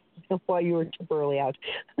while you were temporarily out.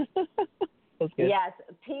 That's good. Yes,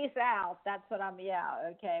 peace out. That's what I'm.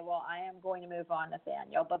 Yeah, okay. Well, I am going to move on,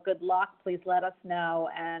 Nathaniel. But good luck. Please let us know.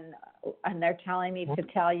 And they're telling me to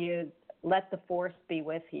tell you, let the force be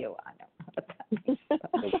with you. I don't know what that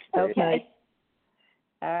means. Okay.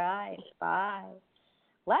 All right, bye.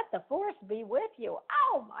 Let the force be with you.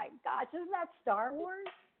 Oh, my gosh, isn't that Star Wars?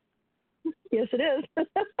 Yes, it is.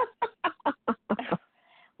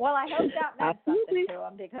 Well, I hope that meant something to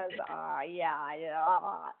him because,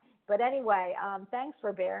 But anyway, thanks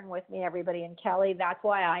for bearing with me, everybody. And Kelly, that's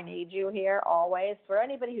why I need you here always. For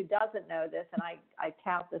anybody who doesn't know this, and I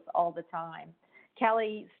tout this all the time,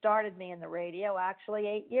 Kelly started me in the radio actually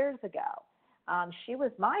 8 years ago. She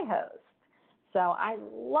was my host. So I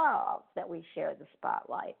love that we share the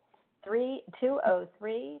spotlight.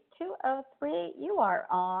 203, you are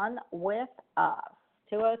on with us.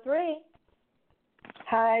 203.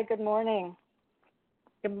 Hi, good morning.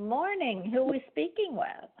 Good morning. Who are we speaking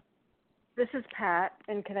with? This is Pat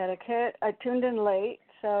in Connecticut. I tuned in late,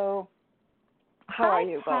 so how Hi, are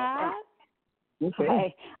you Pat. both?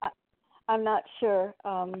 Okay. Hi. I'm not sure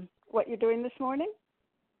what you're doing this morning.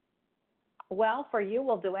 Well, for you,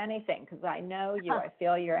 we'll do anything because I know you. I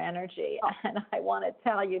feel your energy, and I want to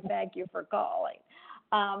tell you thank you for calling.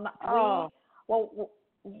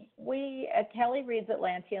 Kelly reads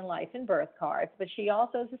Atlantean life and birth cards, but she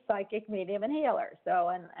also is a psychic medium and healer. So,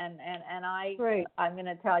 I'm going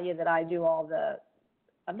to tell you that I do all the.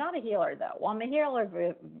 I'm not a healer though. Well, I'm a healer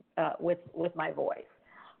with my voice,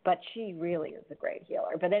 but she really is a great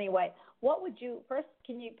healer. But anyway, what would you first?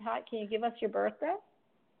 Can you give us your birthday?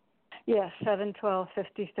 Yes,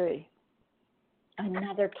 7/12/53.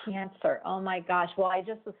 Another Cancer. Oh my gosh. Well, I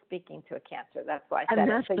just was speaking to a Cancer. That's why I said and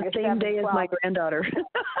that's it. So the same day as my granddaughter.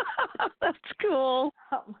 That's cool.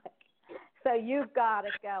 Oh my. So you've got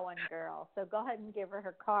it going, girl. So go ahead and give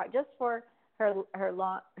her card just for her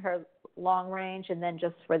long range, and then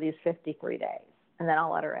just for these 53 days, and then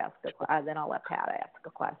I'll let Pat ask a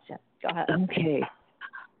question. Go ahead. Okay.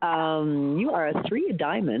 You are a 3 of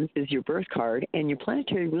diamonds is your birth card, and your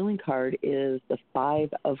planetary ruling card is the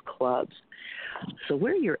 5 of clubs. So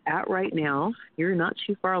where you're at right now, you're not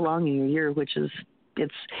too far along in your year, which is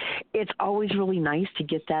it's always really nice to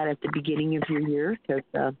get that at the beginning of your year because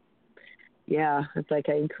it's like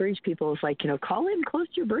I encourage people. It's like call in close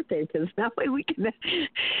to your birthday because that way we can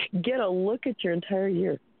get a look at your entire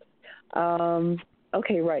year.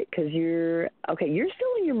 Okay, right, because you're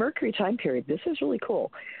still in your Mercury time period. This is really cool.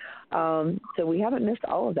 So we haven't missed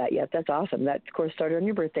all of that yet. That's awesome. That, of course, started on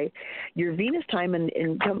your birthday. Your Venus time, and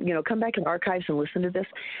come back in archives and listen to this.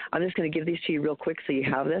 I'm just going to give these to you real quick so you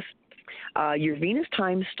have this. Your Venus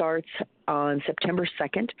time starts on September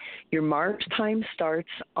 2nd. Your Mars time starts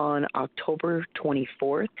on October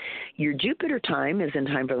 24th. Your Jupiter time is in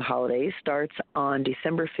time for the holidays, starts on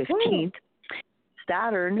December 15th. Ooh.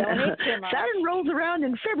 Saturn rolls around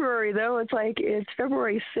in February, though. It's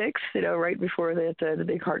February 6th, right before the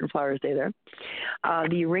big Heart and Flowers Day there.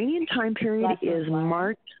 The Uranian time period is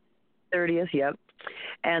March 30th, yep.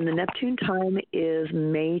 And the Neptune time is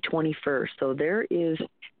May 21st. So there is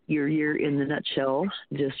your year in the nutshell,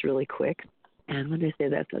 just really quick. And when I say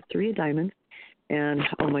that's a 3 of diamonds, and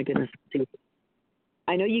oh my goodness,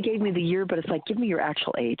 I know you gave me the year, but it's like, give me your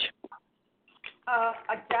actual age.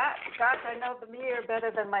 Gosh, I know the year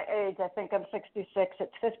better than my age. I think I'm 66.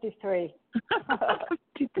 It's 53.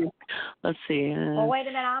 Let's see. Well, wait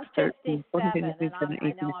a minute. I'm 57, and I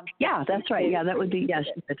know I'm 66. Yeah, that's right. Yeah, that would be, that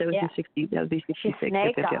would be 60. That would be 66. She's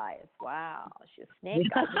snake eyes. Wow. She's snake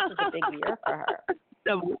eyes. This is a big year for her.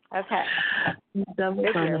 Okay. Double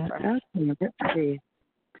Big on year that. for her. Let's see.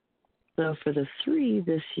 So for the 3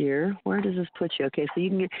 this year, where does this put you? Okay, so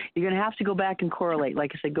you're going to have to go back and correlate.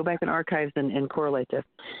 Like I said, go back in archives and correlate this.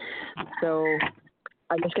 So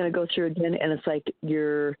I'm just going to go through again, and it's like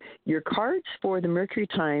your cards for the Mercury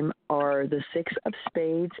time are the 6 of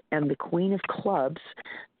spades and the Queen of clubs.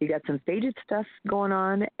 You got some faded stuff going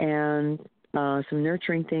on and some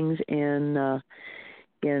nurturing things in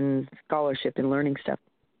scholarship and learning stuff.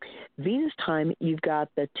 Venus time, you've got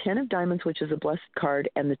the 10 of diamonds, which is a blessed card,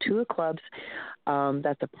 and the 2 of clubs.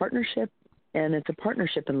 That's a partnership, and it's a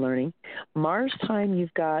partnership in learning. Mars time,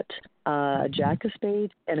 you've got a Jack of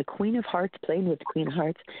spades and a Queen of hearts, playing with the Queen of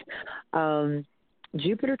hearts.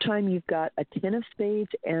 Jupiter time, you've got a 10 of spades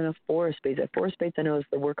and a 4 of spades. A 4 of spades, I know, is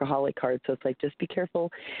the workaholic card, so it's like, just be careful.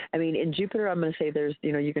 I mean, in Jupiter, I'm going to say there's,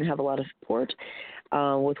 you can have a lot of support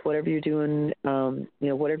with whatever you're doing,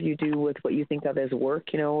 whatever you do with what you think of as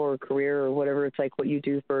work, or career or whatever. It's like what you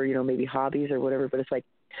do for, maybe hobbies or whatever, but it's like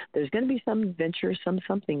there's going to be some adventure,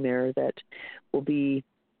 something there that will be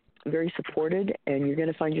very supported, and you're going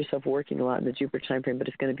to find yourself working a lot in the Jupiter time frame, but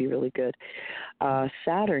it's going to be really good.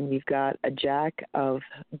 Saturn, you've got a Jack of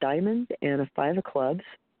diamonds and a 5 of clubs.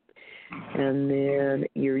 And then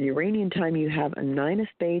your Uranian time, you have a 9 of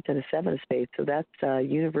spades and a 7 of spades. So that's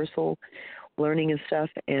universal learning and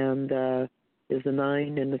stuff, and is the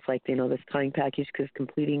 9, and it's like, this tying package because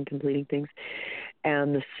completing things.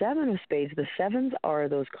 And the 7 of spades, the 7s are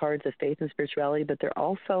those cards of faith and spirituality, but they're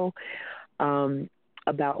also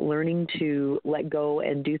about learning to let go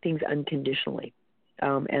and do things unconditionally.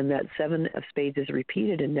 And that 7 of spades is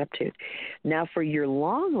repeated in Neptune. Now, for your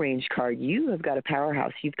long-range card, you have got a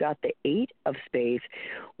powerhouse. You've got the 8 of spades,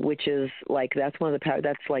 which is like, that's one of the power.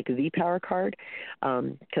 That's like the power card,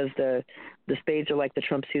 because the spades are like the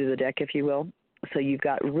trump suit of the deck, if you will. So you've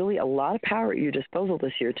got really a lot of power at your disposal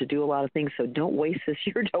this year to do a lot of things. So don't waste this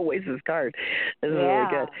year. Don't waste this card. This is really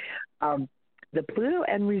good. The Pluto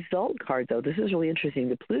and result card, though, this is really interesting.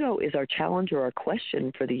 The Pluto is our challenge or our question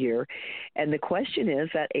for the year. And the question is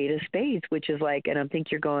that 8 of spades, which is like, and I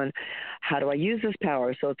think you're going, how do I use this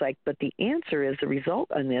power? So it's like, but the answer is, the result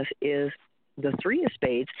on this is the 3 of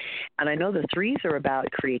spades. And I know the 3s are about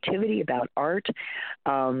creativity, about art.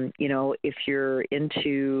 If you're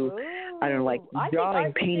into, I don't know, like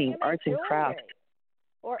drawing, painting, arts and crafts.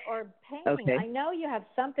 Or painting. Okay. I know you have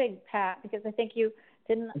something, Pat, because I think you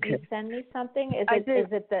you send me something? Is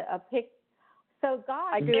it a pic? So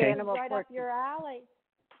God, I do animal right portraits. up your alley.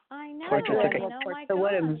 I know. Okay. My so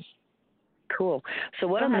gosh. Cool. So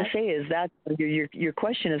what I'm going to say is that your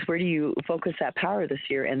question is, where do you focus that power this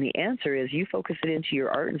year? And the answer is, you focus it into your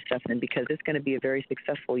art and stuff, then, because it's going to be a very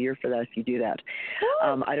successful year for that if you do that.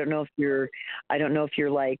 I don't know if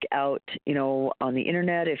you're like out, on the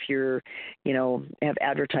internet, if you're, have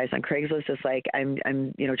advertised on Craigslist. It's like I'm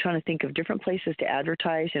trying to think of different places to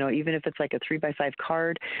advertise. Even if it's like a 3x5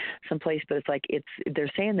 card, someplace. But it's like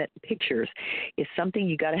they're saying that pictures is something.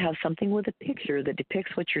 You got to have something with a picture that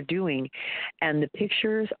depicts what you're doing. And the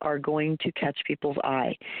pictures are going to catch people's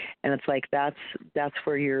eye, and it's like that's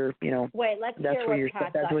where you're, Wait, let's that's hear where you're. Pat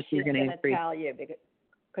That's what you're going to tell you, because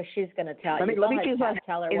she's going to tell you. Let me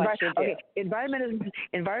tell her what you do. Okay, environment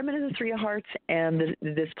is the 3 of hearts, and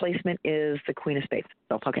the displacement is the Queen of spades.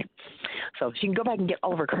 So so she can go back and get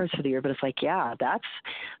all of her cards for the year. But it's like, yeah, that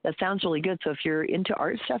sounds really good. So if you're into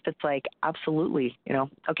art stuff, it's like, absolutely,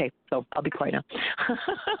 Okay, so I'll be quiet now.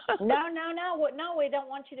 No, we don't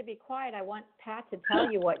want you to be quiet. I want Pat to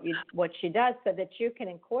tell you what she does, so that you can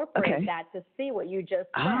incorporate that to see what you just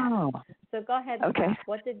said. Oh. So go ahead, Okay. Pat.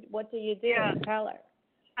 What do you do? Tell her.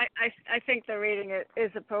 I think the reading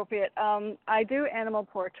is appropriate. I do animal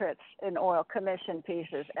portraits in oil, commission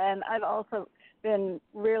pieces, and I've also been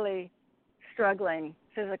really struggling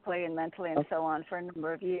physically and mentally and so on for a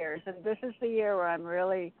number of years. And this is the year where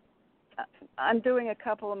I'm doing a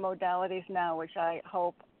couple of modalities now, which I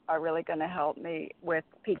hope are really going to help me with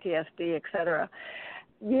PTSD, et cetera.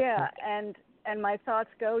 Yeah, and my thoughts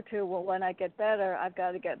go to, well, when I get better, I've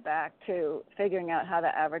got to get back to figuring out how to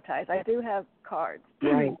advertise. I do have cards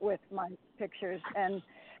with my pictures, and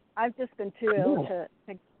I've just been too ill to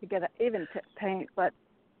get even to paint. But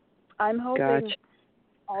I'm hoping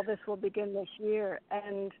all this will begin this year.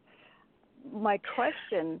 And my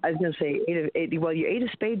question, I was going to say, your 8 of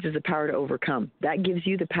spades is the power to overcome. That gives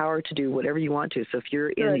you the power to do whatever you want to. So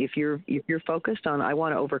if you're focused on, I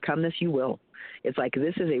want to overcome this, you will. It's like,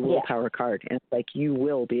 this is a willpower card, and it's like, you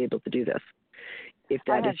will be able to do this. if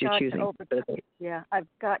that is your choosing. I've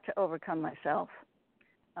got to overcome myself.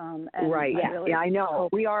 Right. Really I know.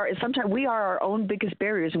 Sometimes we are our own biggest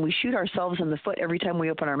barriers, and we shoot ourselves in the foot every time we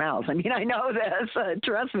open our mouths. I mean, I know this.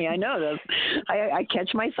 Trust me, I know this. I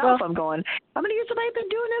catch myself. I'm going, how many years have I been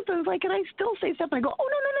doing this? I was like, and I still say stuff, and I go, oh,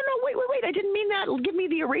 no, wait, I didn't mean that. Give me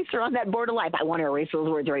the eraser on that board of life. I want to erase those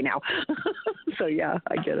words right now. So, yeah,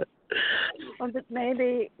 I get it. Well, but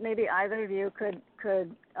maybe either of you could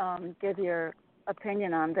give your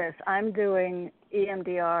opinion on this. I'm doing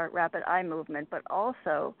EMDR, rapid eye movement, but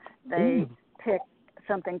also they pick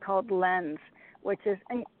something called lens, which is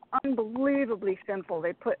unbelievably simple.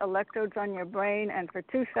 They put electrodes on your brain, and for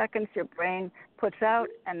 2 seconds your brain puts out,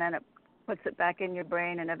 and then it puts it back in your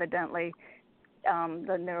brain, and evidently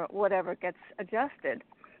whatever gets adjusted.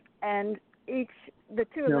 And the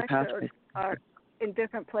two electrodes are in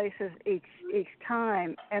different places each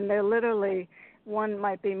time, and they're literally, one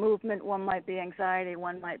might be movement, one might be anxiety,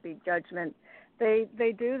 one might be judgment. They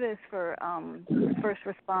do this for first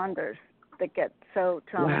responders that get so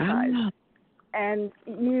traumatized. Wow. And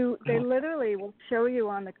they literally will show you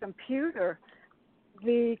on the computer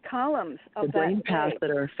the columns of the brain paths that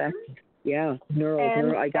are affected. Yeah,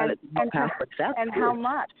 neural. I got it. And how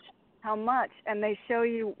much, and they show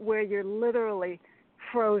you where you're literally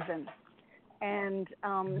frozen. And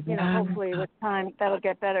hopefully with time that'll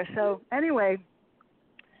get better. So anyway,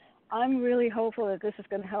 I'm really hopeful that this is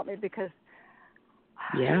going to help me, because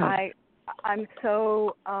I'm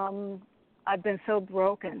so I've been so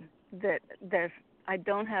broken that I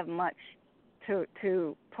don't have much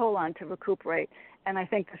to pull on to recuperate, and I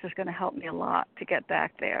think this is going to help me a lot to get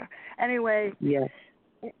back there. Anyway, yes.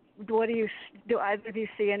 Do either of you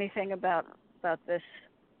see anything about this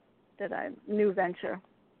new venture?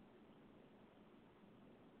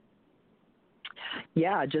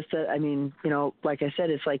 Yeah, just I mean, like I said,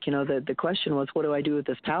 it's like, the question was, what do I do with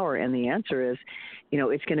this power? And the answer is,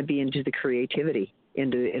 it's going to be into the creativity,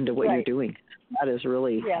 into what you're doing. That is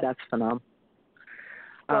really, that's phenomenal.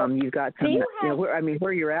 You've got some,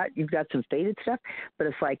 where you're at, you've got some faded stuff, but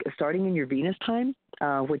it's like starting in your Venus time,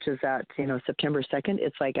 which is at, September 2nd.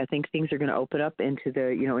 It's like, I think things are going to open up into the,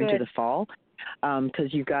 into the fall.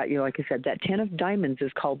 Because you've got, like I said, that 10 of diamonds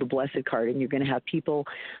is called the blessed card, and you're going to have people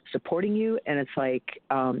supporting you, and it's like,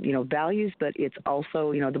 values, but it's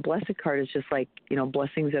also, the blessed card is just like,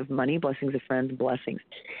 blessings of money, blessings of friends, blessings.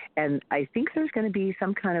 And I think there's going to be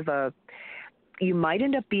some kind of you might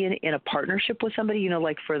end up being in a partnership with somebody,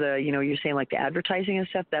 like for the, you're saying like the advertising and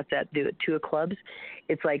stuff, that's at the 2 of clubs.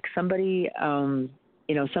 It's like somebody,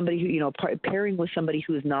 somebody who, pairing with somebody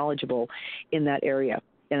who is knowledgeable in that area.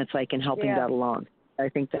 And it's like in helping that along. I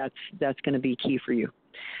think that's going to be key for you.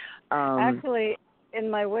 Actually, in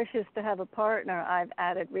my wishes to have a partner, I've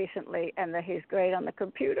added recently, and that he's great on the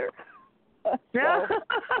computer. There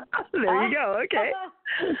you go. Okay.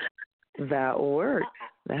 That works.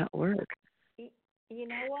 You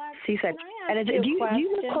know what? Seaside. And do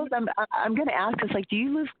you live close? I'm going to ask this. Like, do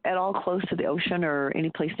you live at all close to the ocean or any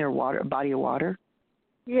place near water, body of water?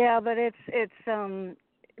 Yeah, but it's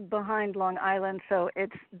behind Long Island, so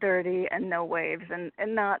it's dirty and no waves, and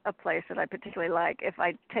not a place that I particularly like. If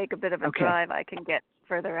I take a bit of a drive, I can get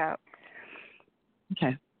further out.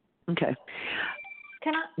 Okay.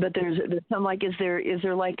 Can I? But there's something like, is there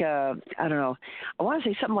like a, I don't know, I want to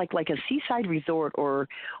say something like a seaside resort or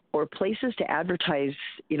places to advertise,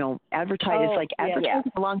 it's like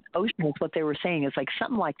advertising along the ocean is what they were saying. It's like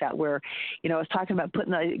something like that where, I was talking about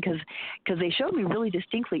putting because they showed me really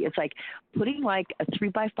distinctly, it's like putting like a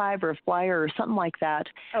 3x5 or a flyer or something like that.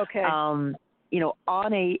 Okay.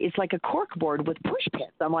 It's like a cork board with push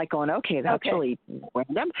pins. I'm like going, okay, that's really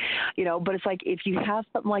random, but it's like, if you have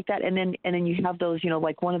something like that, and then you have those,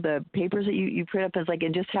 like one of the papers that you print up is like,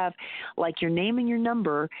 and just have like your name and your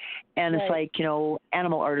number, and it's like,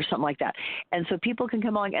 animal art or something like that. And so people can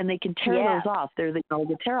come along and they can tear those off. They're the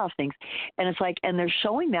tear off things. And it's like, and they're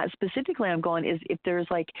showing that specifically. I'm going, is if there's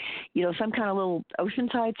like, some kind of little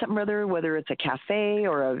oceanside, something or other, whether it's a cafe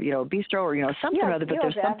or a, bistro or, something or other, but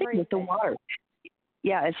there's something with the water.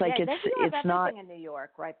 Yeah, it's like it's not in New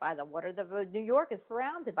York, right by the water. New York is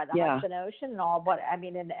surrounded by the Hudson Ocean and all.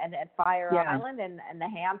 And Fire Island and the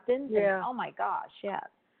Hamptons. Yeah. And, oh my gosh, yes.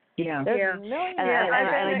 Yeah. There's millions. And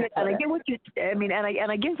I get what you.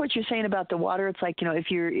 I get what you're saying about the water. It's like, if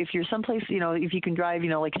you're someplace, if you can drive,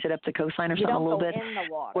 like sit up the coastline or something a little bit. You don't go in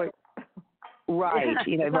the water. Right,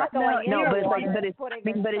 they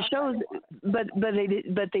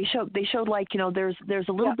showed like, there's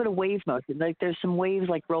a little bit of wave motion, like there's some waves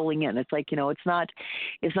like rolling in. It's like, it's not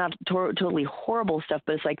totally horrible stuff,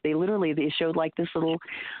 but it's like they showed like this little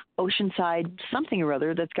oceanside something or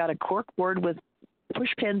other that's got a cork board with push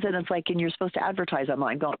pins, and it's like, and you're supposed to advertise on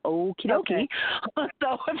mine. Going, okie dokie.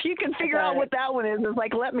 So if you can figure out what that one is, it's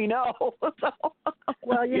like, let me know.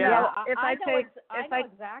 Well, you know, if I know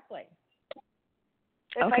exactly.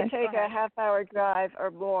 If I take a half-hour drive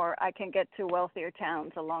or more, I can get to wealthier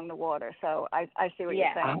towns along the water. So I see what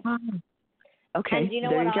you're saying. Okay, and you know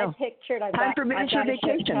there what you go. I pictured? Time for miniature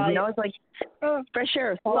vacation. You know, it's like fresh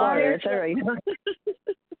air, salt water. It's all right.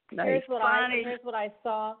 Nice. Here's what I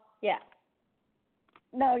saw. Yeah.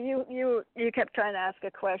 No, you kept trying to ask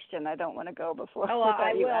a question. I don't want to go before. Oh, well,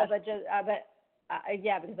 I will, but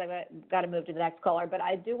because I've got to move to the next caller. But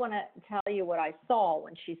I do want to tell you what I saw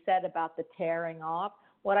when she said about the tearing off.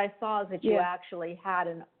 What I saw is that you actually had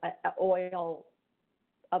an oil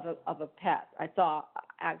of a pet. I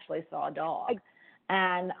actually saw a dog,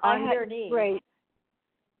 and underneath. Great.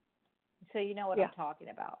 So you know what I'm talking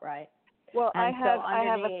about, right? Well, and I have.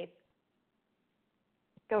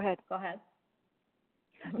 Go ahead.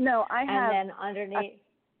 No, I have. And then underneath.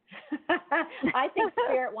 I think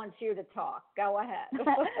Spirit wants you to talk. Go ahead.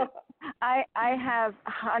 I have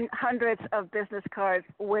hundreds of business cards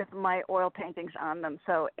with my oil paintings on them,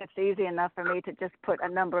 so it's easy enough for me to just put a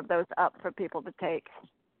number of those up for people to take.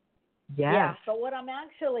 Yes. Yeah, but what I'm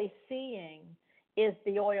actually seeing is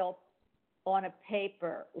the oil on a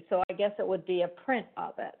paper, so I guess it would be a print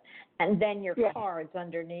of it, and then your cards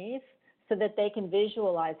underneath, so that they can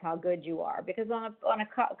visualize how good you are. Because on a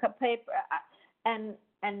paper, and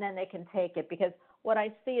then they can take it. Because what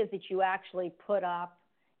I see is that you actually put up,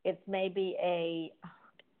 it's maybe a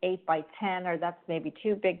 8x10, or that's maybe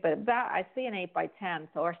too big, but I see an 8x10,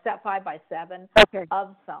 or 5x7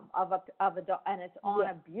 of and it's on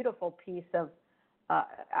a beautiful piece of.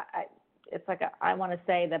 It's like I want to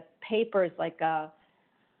say the paper is like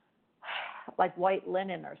white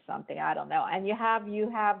linen or something. I don't know. And you have you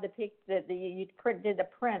did the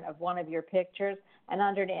print of one of your pictures, and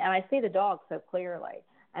underneath, and I see the dog so clearly.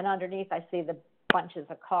 And underneath, I see the bunches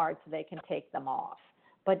of cards so they can take them off.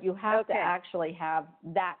 But you have to actually have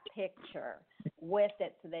that picture with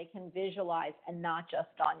it so they can visualize, and not just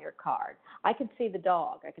on your card. I could see the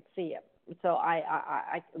dog. I could see him. So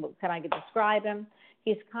can I describe him?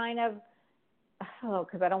 He's kind of,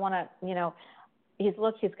 because I don't want to, he's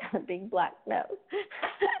got a big black nose.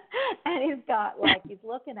 And he's got he's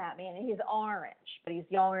looking at me, and he's orange, but he's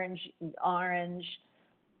orange,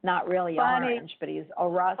 not really orange, but he's a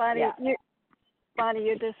rust. Bonnie,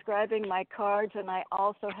 you're describing my cards, and I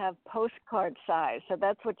also have postcard size. So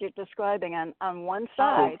that's what you're describing. On one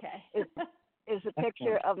side is a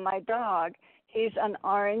picture of my dog. He's an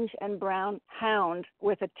orange and brown hound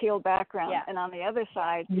with a teal background. And on the other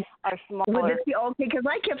side are smaller. Okay, because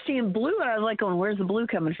I kept seeing blue, and I was like, going, where's the blue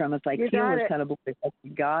coming from? It's like teal was kind of blue.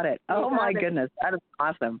 You got it. Oh, my goodness. That is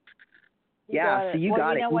awesome. So you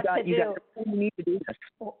got it. You need to do this.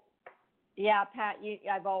 Yeah, Pat,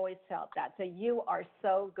 I've always felt that. So you are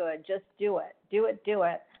so good. Just do it. Do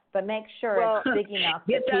it. But make sure it's big enough.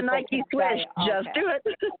 Get that Nike swish. Just do it.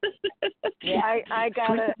 I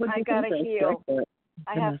gotta heal.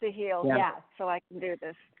 I have to heal. So I can do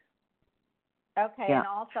this. Okay, and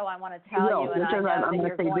also I want to tell you, and I know that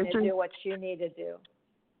you're going to do what you need to do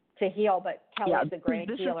to heal. But Kelly's a great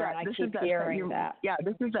healer, and I keep hearing that. Yeah,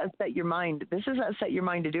 this is that set your mind. This is that set your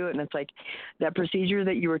mind to do it, and it's like that procedure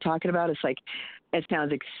that you were talking about. It's like it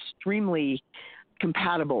sounds extremely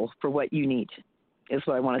compatible for what you need. Is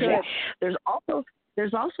what I want to say. There's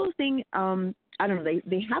also a thing. I don't know.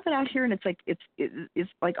 They have it out here, and it's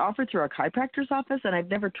like offered through our chiropractor's office, and I've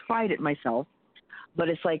never tried it myself. But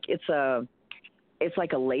it's like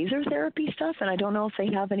a laser therapy stuff, and I don't know if they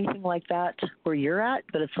have anything like that where you're at.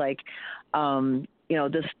 But it's like,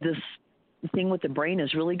 this thing with the brain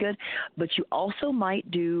is really good. But you also might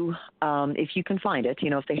do, if you can find it,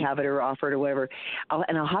 if they have it or offer it or whatever. I'll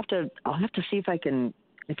have to see if I can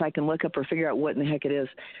look up or figure out what in the heck it is.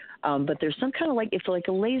 But there's some kind of it's like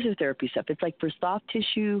a laser therapy stuff. It's like for soft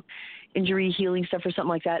tissue injury healing stuff or something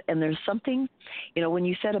like that. And there's something, when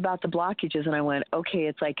you said about the blockages, and I went, okay,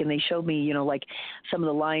 it's like, and they showed me, some of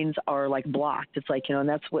the lines are blocked. It's like, and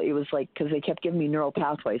that's what it was like, because they kept giving me neural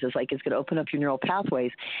pathways. It's like, it's going to open up your neural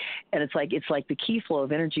pathways. And it's like the key flow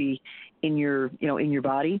of energy in your, in your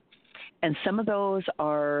body. And some of those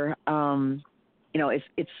are,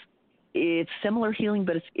 it's similar healing,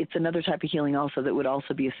 but it's another type of healing also that would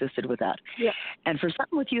also be assisted with that. Yeah. And for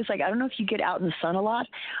something with you, it's like, I don't know if you get out in the sun a lot,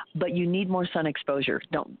 but you need more sun exposure.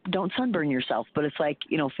 Don't sunburn yourself, but it's like,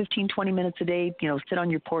 15, 20 minutes a day, sit on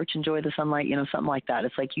your porch, enjoy the sunlight, something like that.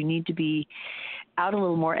 It's like you need to be out a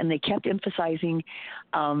little more. And they kept emphasizing,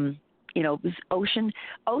 ocean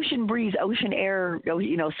breeze, ocean air,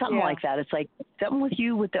 something like that. It's like something with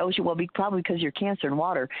you with the ocean. Well, probably because you're cancer and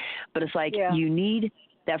water, but it's like you need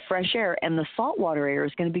that fresh air, and the saltwater air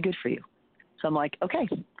is going to be good for you. So I'm like, okay,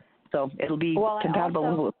 so it'll be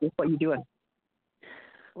compatible with what you're doing.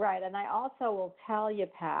 Right, and I also will tell you,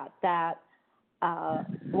 Pat, that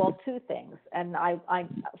two things. And I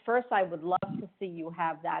first, I would love to see you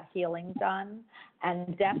have that healing done.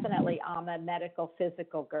 And definitely, I'm a medical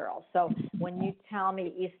physical girl. So when you tell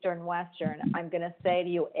me Eastern Western, I'm going to say to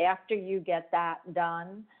you, after you get that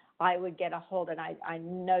done, I would get a hold. And I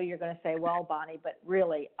know you're going to say, well, Bonnie, but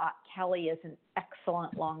really, Kelly is an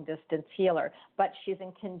excellent long distance healer. But she's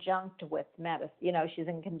in conjunct with medicine. She's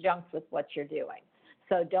in conjunct with what you're doing.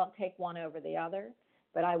 So don't take one over the other.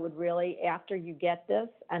 But I would really, after you get this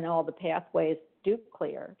and all the pathways do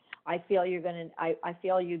clear, I feel I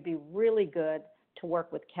feel you'd be really good to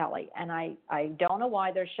work with Kelly. And I don't know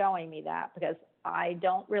why they're showing me that, because I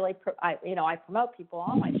don't really, I promote people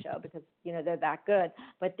on my show because, they're that good,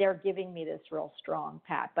 but they're giving me this real strong,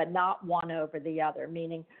 Pat, but not one over the other,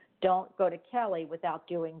 meaning don't go to Kelly without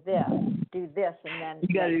doing this, do this, and then.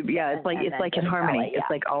 You got to, it's like in harmony. It's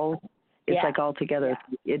like all. It's like all together.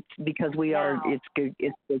 Yeah. It's because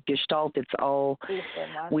it's the Gestalt. It's all.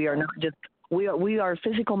 We are not just. We are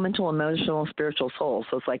physical, mental, emotional, spiritual souls.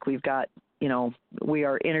 So it's like we've got. We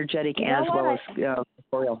are energetic as well as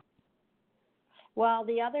corporeal. Well,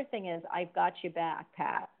 the other thing is, I've got you back,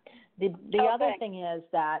 Pat. The other thing is,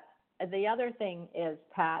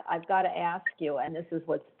 Pat, I've got to ask you, and this is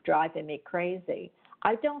what's driving me crazy.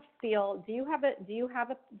 I don't feel. Do you have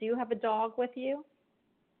a dog with you?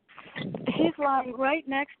 He's lying right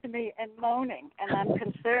next to me and moaning, and I'm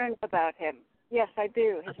concerned about him. Yes, I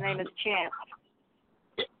do. His name is Chance.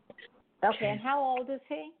 Okay, and how old is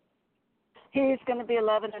he? He's going to be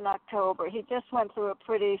 11 in October. He just went through a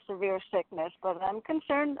pretty severe sickness, but I'm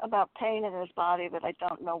concerned about pain in his body that I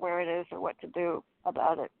don't know where it is or what to do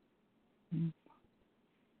about it. I'm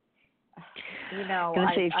going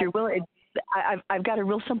to say, if you're willing, I've got a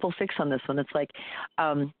real simple fix on this one. It's like,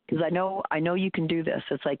 because I know you can do this.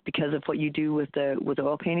 It's like because of what you do with the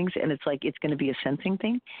oil paintings, and it's like it's going to be a sensing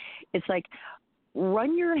thing. It's like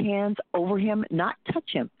run your hands over him, not touch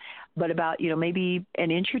him, but about maybe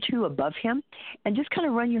an inch or two above him, and just kind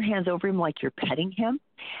of run your hands over him like you're petting him,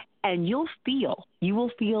 and you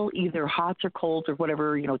will feel either hots or colds or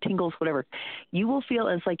whatever, tingles, whatever. You will feel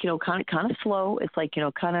it's like kind of slow. It's like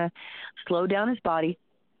kind of slow down his body.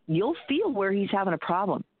 You'll feel where he's having a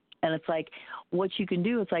problem. And it's like what you can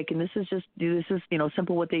do. It's like, and this is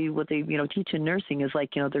simple. What they teach in nursing is like,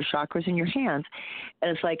 there's chakras in your hands.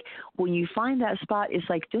 And it's like, when you find that spot, it's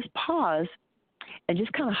like, just pause and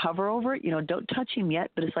just kind of hover over it. Don't touch him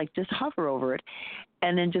yet, but it's like, just hover over it.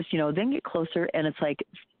 And then just, then get closer. And it's like,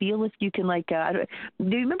 feel if you can do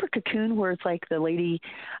you remember Cocoon, where it's like the lady,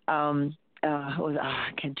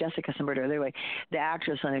 Jessica Sombrero, anyway, the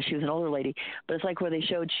actress on it, she was an older lady, but it's like where they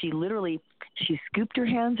showed she scooped her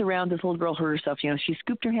hands around this little girl hurt herself, she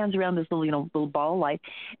scooped her hands around this little, little ball of light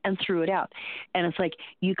and threw it out. And it's like,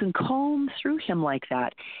 you can comb through him like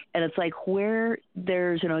that. And it's like where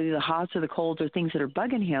there's, either the hots or the colds or things that are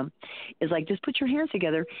bugging him is like, just put your hands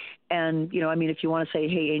together. And, if you want to say,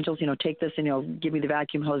 hey, angels, take this and, give me the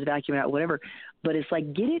vacuum hose, vacuum it out, whatever. But it's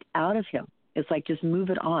like, get it out of him. It's like, just move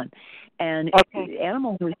it on. And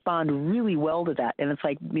animals respond really well to that. And it's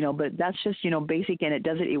like, but that's just, basic, and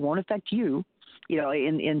it won't affect you,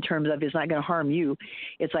 in terms of it's not going to harm you.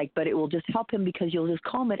 It's like, but it will just help him because you'll just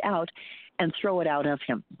calm it out and throw it out of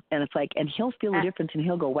him. And it's like, and he'll feel the difference and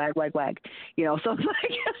he'll go wag, wag, wag, so it's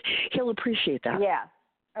like, he'll appreciate that. Yeah.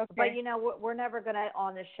 Okay. But, we're never going to,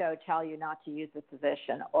 on this show, tell you not to use a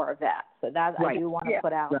physician or a vet. So that I do want to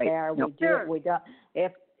put out there. We do. We don't.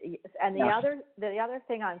 And the other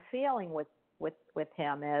thing I'm feeling with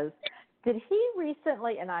him is, did he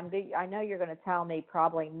recently? And I know you're going to tell me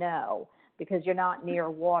probably no, because you're not near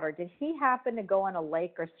water. Did he happen to go in a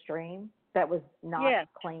lake or stream that was not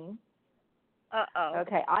clean?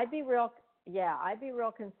 Okay, I'd be real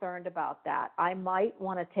concerned about that. I might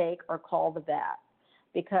want to take or call the vet,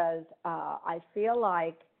 because I feel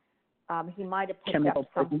like he might have picked up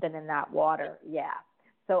something in that water. Yeah.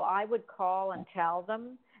 So I would call and tell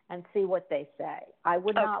them and see what they say. I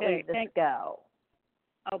would not leave this go.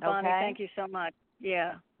 Oh, Bonnie, thank you so much.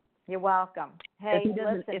 Yeah. You're welcome. Hey,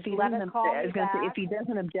 if he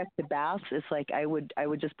doesn't object to baths, it's like I would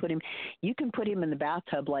just put him. You can put him in the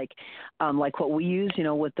bathtub like what we use,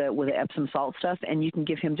 with the Epsom salt stuff, and you can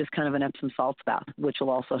give him just kind of an Epsom salt bath, which will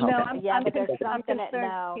also help. No, I'm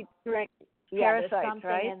concerned. there's parasites, something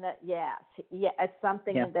right? in that. Yes, it's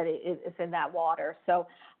something that is in that water. So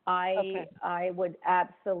I would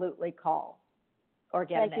absolutely call or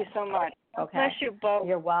get Thank you so much. Okay. Bless you both.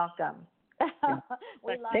 You're welcome.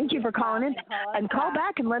 Thank you for calling in, and call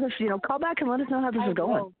back and let us know how this is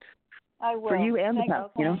going. I will. For you and the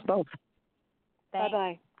Pat, both.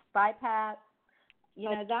 Bye-bye. Bye, Pat.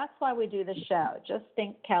 That's why we do the show. Just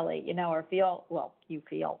think, Kelly, or feel, well, you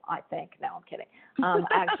feel, I think. No, I'm kidding.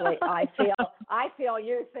 Actually, I feel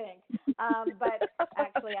you think. But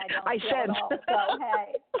actually, I don't feel said. at all. So,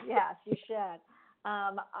 hey, yes, you should.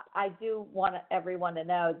 I do want everyone to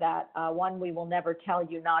know that, one, we will never tell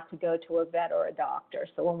you not to go to a vet or a doctor.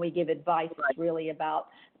 So when we give advice, it's really about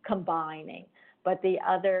combining. But the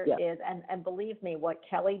other is, and believe me, what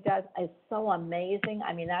Kelly does is so amazing.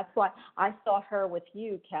 I mean, that's why I saw her with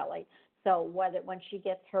you, Kelly. So when she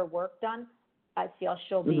gets her work done, I feel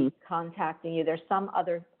she'll be contacting you. There's some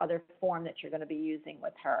other form that you're going to be using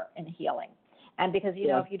with her in healing. And because,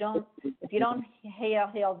 if you don't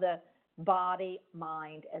heal the body,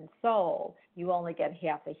 mind, and soul, you only get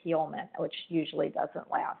half a healment, which usually doesn't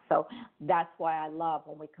last. So that's why I love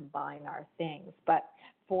when we combine our things. But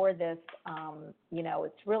for this,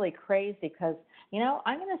 it's really crazy because,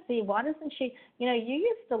 I'm going to see, why doesn't she, you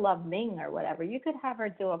used to love Ming or whatever. You could have her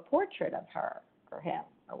do a portrait of her or him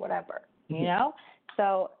or whatever,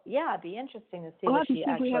 So, it'd be interesting to see what she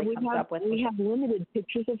actually comes up with. We have limited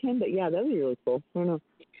pictures of him, but that would be really cool. I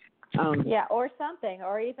don't know. Or something,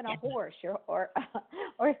 or even a horse, or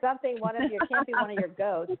something. Can't be one of your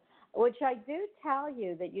goats. Which I do tell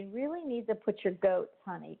you that you really need to put your goats,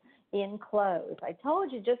 honey, in clothes. I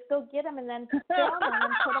told you, just go get them and then film them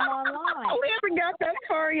and put them online. We haven't got that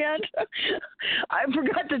far yet. I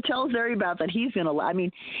forgot to tell Zary about that. He's going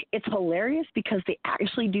to, it's hilarious because they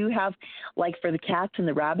actually do have, like for the cats and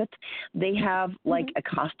the rabbits, they have like a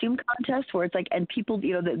costume contest where it's like, and people,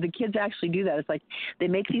 the kids actually do that. It's like they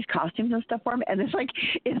make these costumes and stuff for them. And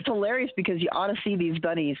it's hilarious because you ought to see these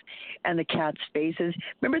bunnies and the cats' faces.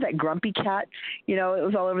 Remember that grumpy cat? It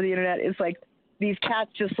was all over the internet. It's like, these cats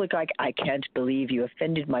just look like, I can't believe you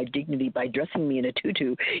offended my dignity by dressing me in a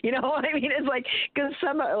tutu. You know what I mean? It's like, because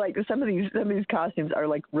some of these costumes are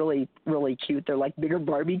like really, really cute. They're like bigger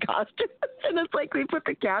Barbie costumes. And it's like we put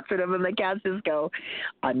the cats in them and the cats just go,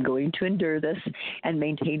 I'm going to endure this and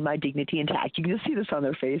maintain my dignity intact. You can just see this on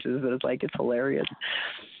their faces, but it's hilarious.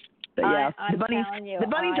 But the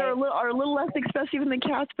bunnies are a little less expensive than the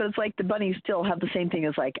cats, but it's like the bunnies still have the same thing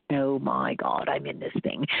as like, oh my God, I'm in this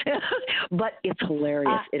thing. But it's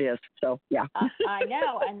hilarious. It is. So I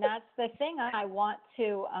know, and that's the thing. I want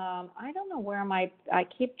to. I don't know where I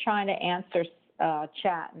keep trying to answer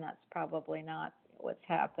chat, and that's probably not what's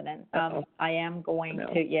happening. I am going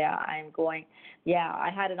to. I'm going. I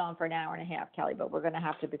had it on for an hour and a half, Kelly, but we're going to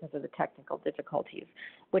have to because of the technical difficulties,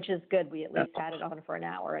 which is good. We at least had it on for an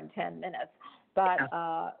hour and 10 minutes. But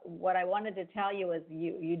what I wanted to tell you is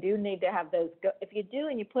you do need to have those. If you do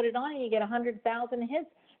and you put it on and you get 100,000 hits,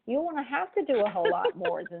 you won't have to do a whole lot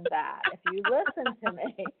more than that if you listen to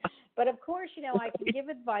me. But of course, I can give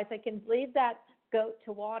advice. I can lead that goat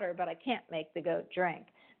to water, but I can't make the goat drink.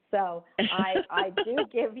 So I do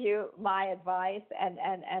give you my advice, and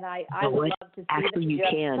I would love to see actually you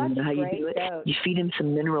can. You know how you do it? Goat. You feed them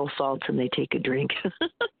some mineral salts and they take a drink.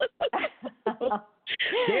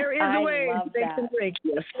 There is a way to take some drink.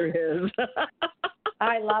 Yes, there is.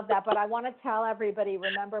 I love that, but I want to tell everybody,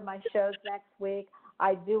 remember my show's next week.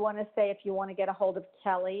 I do want to say if you want to get a hold of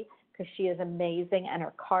Kelly, because she is amazing, and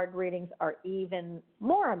her card readings are even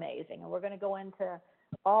more amazing, and we're going to go into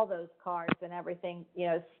all those cards and everything,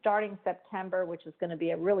 starting September, which is going to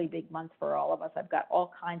be a really big month for all of us. I've got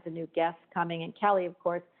all kinds of new guests coming, and Kelly, of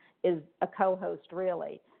course, is a co-host,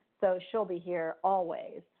 really. So she'll be here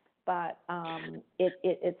always. But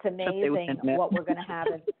it's amazing what we're going to have.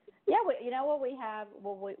 And, what we have?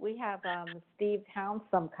 Well, we have Steve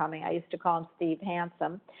Handsome coming. I used to call him Steve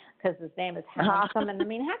Handsome because his name is Handsome. And,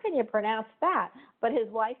 how can you pronounce that? But his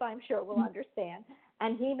wife, I'm sure, will understand.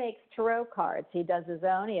 And he makes tarot cards. He does his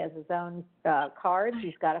own. He has his own cards.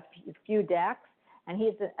 He's got a few decks. And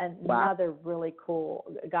he's another really cool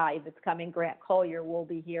guy that's coming. Grant Collier will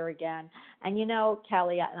be here again. And,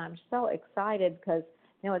 Kelly, and I'm so excited because,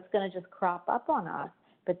 it's going to just crop up on us.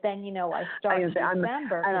 But then, I start in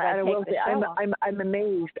December. I'm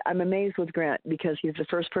amazed. I'm amazed with Grant because he's the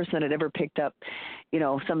first person that had ever picked up,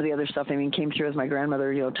 some of the other stuff. Came through as my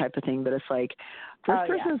grandmother, type of thing. But it's like,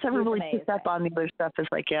 first person that's ever really picked up on the other stuff is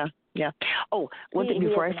like, yeah. Oh, one thing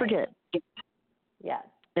before I forget. Yes.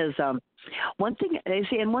 Is one thing I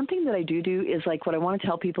see, and one thing that I do is like what I want to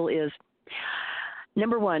tell people is,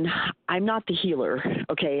 number one, I'm not the healer.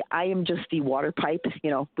 Okay, I am just the water pipe,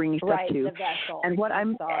 bringing stuff to. The vessel. And what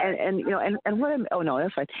I'm and what I'm oh no,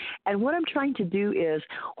 that's fine. And what I'm trying to do is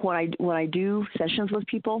when I do sessions with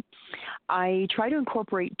people, I try to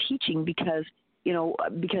incorporate teaching because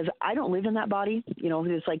I don't live in that body.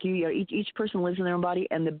 It's like each person lives in their own body,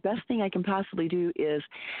 and the best thing I can possibly do is,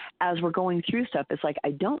 as we're going through stuff, it's like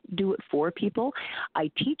I don't do it for people. I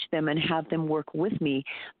teach them and have them work with me.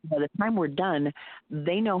 By the time we're done,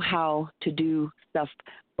 they know how to do stuff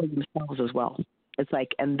for themselves as well. It's like,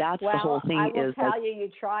 and that's the whole thing. I will is tell like, you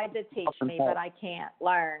tried to teach me, but I can't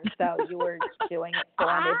learn. So you were doing it for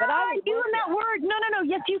me. But I was doing that word. No.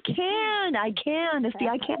 Yes, you can. I can. See,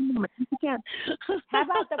 I can't. You can. How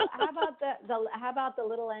about the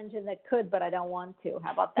little engine that could, but I don't want to?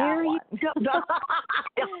 How about that there one? You go.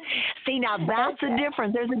 See, now that's the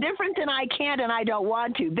difference. There's a difference in I can't and I don't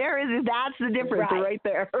want to. That's the difference right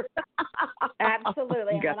there.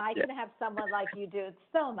 Absolutely. And when I can have someone like you do, it's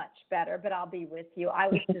so much better. But I'll be with you. I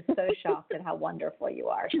was just so shocked at how wonderful you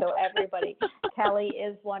are. So everybody, Kelly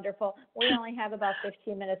is wonderful. We only have about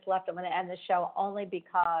 15 minutes left. I'm going to end the show only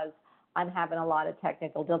because I'm having a lot of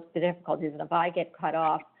technical difficulties. And if I get cut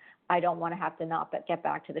off, I don't want to have to not get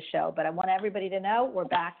back to the show. But I want everybody to know we're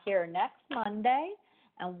back here next Monday.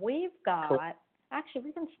 And we've got, actually,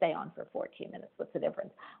 we can stay on for 14 minutes. What's the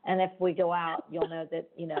difference? And if we go out, you'll know that,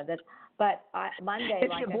 but Monday,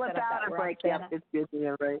 like I said, I've got Roxana. It's good,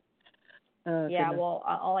 yeah, right. Well,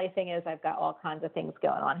 only thing is I've got all kinds of things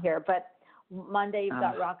going on here. But Monday you've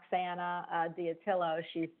got Roxana Diatillo.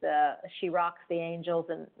 She rocks the angels,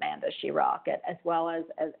 and Amanda, she rock it, as well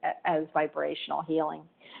as vibrational healing.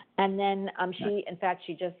 And then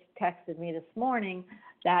she just texted me this morning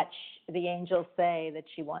that the angels say that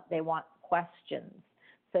they want questions.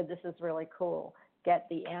 So this is really cool. Get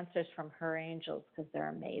the answers from her angels because they're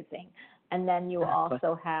amazing. And then you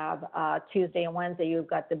also have Tuesday and Wednesday, you've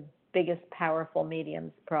got the biggest powerful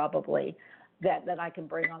mediums probably that I can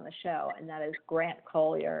bring on the show, and that is Grant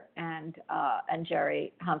Collier and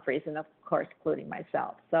Jerry Humphreys, and of course including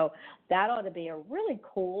myself. So that ought to be a really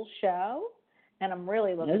cool show, and I'm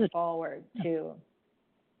really looking forward to.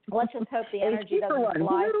 Let's just hope the energy doesn't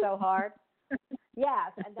fly so hard.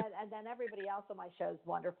 Yes, and then everybody else on my show is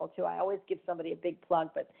wonderful too. I always give somebody a big plug,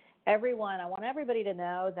 but I want everybody to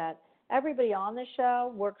know that everybody on the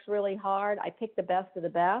show works really hard. I pick the best of the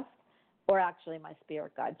best, or actually my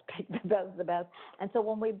spirit guides pick the best of the best. And so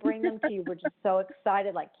when we bring them to you, we're just so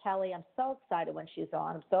excited. Like Kelly, I'm so excited when she's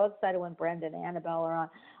on. I'm so excited when Brenda and Annabelle are on.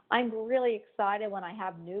 I'm really excited when I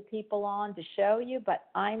have new people on to show you, but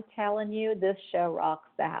I'm telling you, this show rocks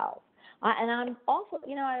the house. And I'm also,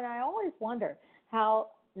 and I always wonder how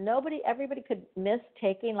everybody could miss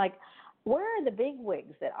taking, like, where are the big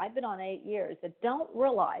wigs that I've been on 8 years that don't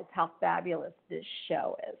realize how fabulous this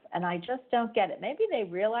show is? And I just don't get it. Maybe they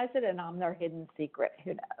realize it and I'm their hidden secret.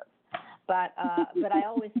 Who knows? But I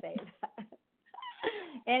always say that.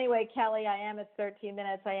 Anyway, Kelly, I am at 13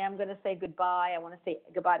 minutes. I am going to say goodbye. I want to say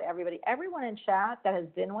goodbye to everybody. Everyone in chat that has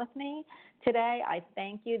been with me today, I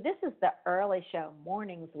thank you. This is the early show,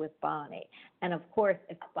 Mornings with Bonnie. And, of course,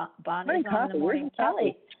 if Bonnie's on in the morning,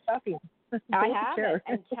 Kelly. Coffee. I have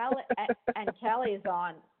it, and Kelly's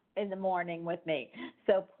on in the morning with me.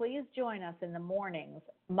 So please join us in the mornings,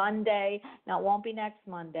 Monday. Now, it won't be next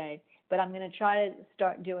Monday, but I'm going to try to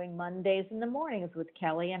start doing Mondays in the mornings with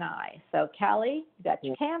Kelly and I. So, Kelly, you got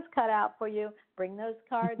your hands cut out for you. Bring those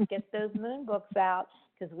cards, get those moon books out,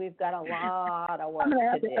 because we've got a lot of work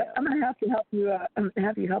to do. I'm going to have to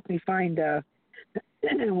help you help me find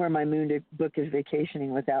where my moon book is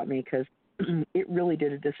vacationing without me, because it really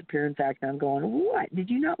did a disappearance act. And I'm going, what? Did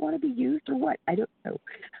you not want to be used or what? I don't know.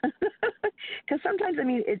 Because sometimes,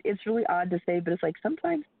 it's really odd to say, but it's like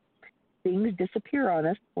sometimes things disappear on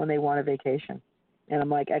us when they want a vacation. And I'm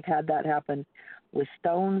like, I've had that happen with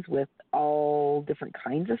stones, with all different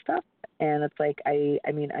kinds of stuff. And it's like,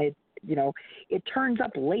 it turns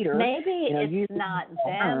up later. Maybe it's not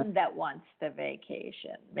them that wants the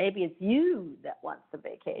vacation. Maybe it's you that wants the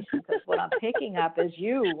vacation. Because what I'm picking up is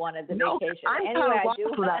you wanted the vacation. I'm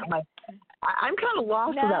kind of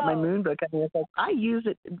lost without my moon book. It's like I use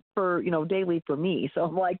it for daily for me. So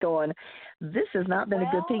I'm like going, this has not been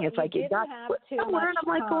a good thing. It's like it got somewhere, and I'm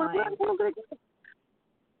like going, what did I do?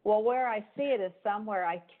 Well, where I see it is somewhere.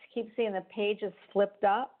 I keep seeing the pages flipped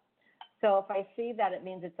up. So if I see that, it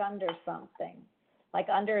means it's under something, like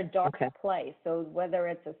under a dark place. So whether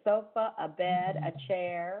it's a sofa, a bed, a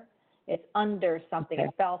chair, it's under something.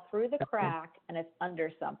 It fell through the crack, and it's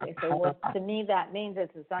under something. So to me, that means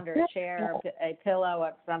it's under a chair, a pillow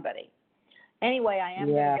of somebody. Anyway, I am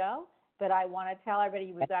going to go, but I want to tell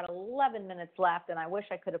everybody we've got 11 minutes left, and I wish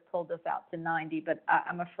I could have pulled this out to 90, but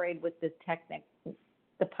I'm afraid with the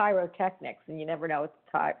pyrotechnics, and you never know it's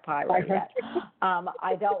pyro yet.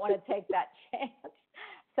 I don't want to take that chance.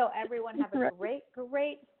 So everyone have a great,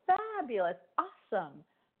 fabulous, awesome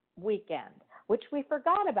weekend, which we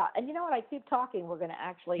forgot about. And you know what? I keep talking. We're going to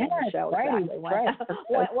actually end the show exactly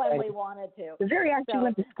when we wanted to. He actually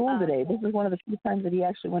went to school today. This is one of the few times that he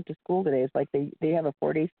actually went to school today. It's like they have a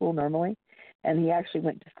 4-day school normally, and he actually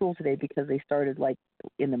went to school today because they started like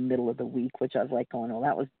in the middle of the week, which I was like going, well,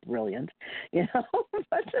 that was brilliant, you know.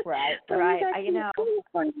 But, right. You know,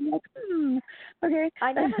 okay.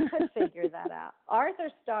 I never could figure that out. Arthur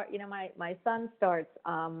my son starts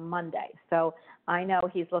Monday, so I know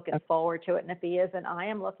he's looking forward to it. And if he isn't, I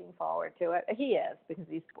am looking forward to it. He is, because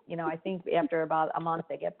he's, I think after about a month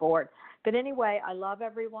they get bored. But anyway, I love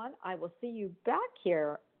everyone. I will see you back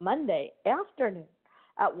here Monday afternoon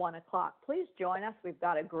at 1 o'clock. Please join us. We've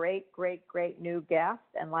got a great new guest.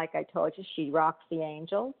 And like I told you, she rocks the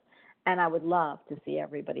Angels. And I would love to see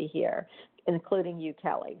everybody here, including you,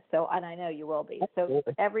 Kelly. So, and I know you will be. So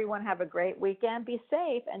everyone have a great weekend. Be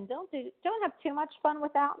safe, and don't have too much fun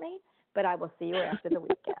without me. But I will see you after the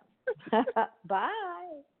weekend.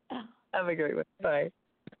 Bye. Have a great one. Bye.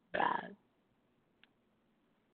 Bye.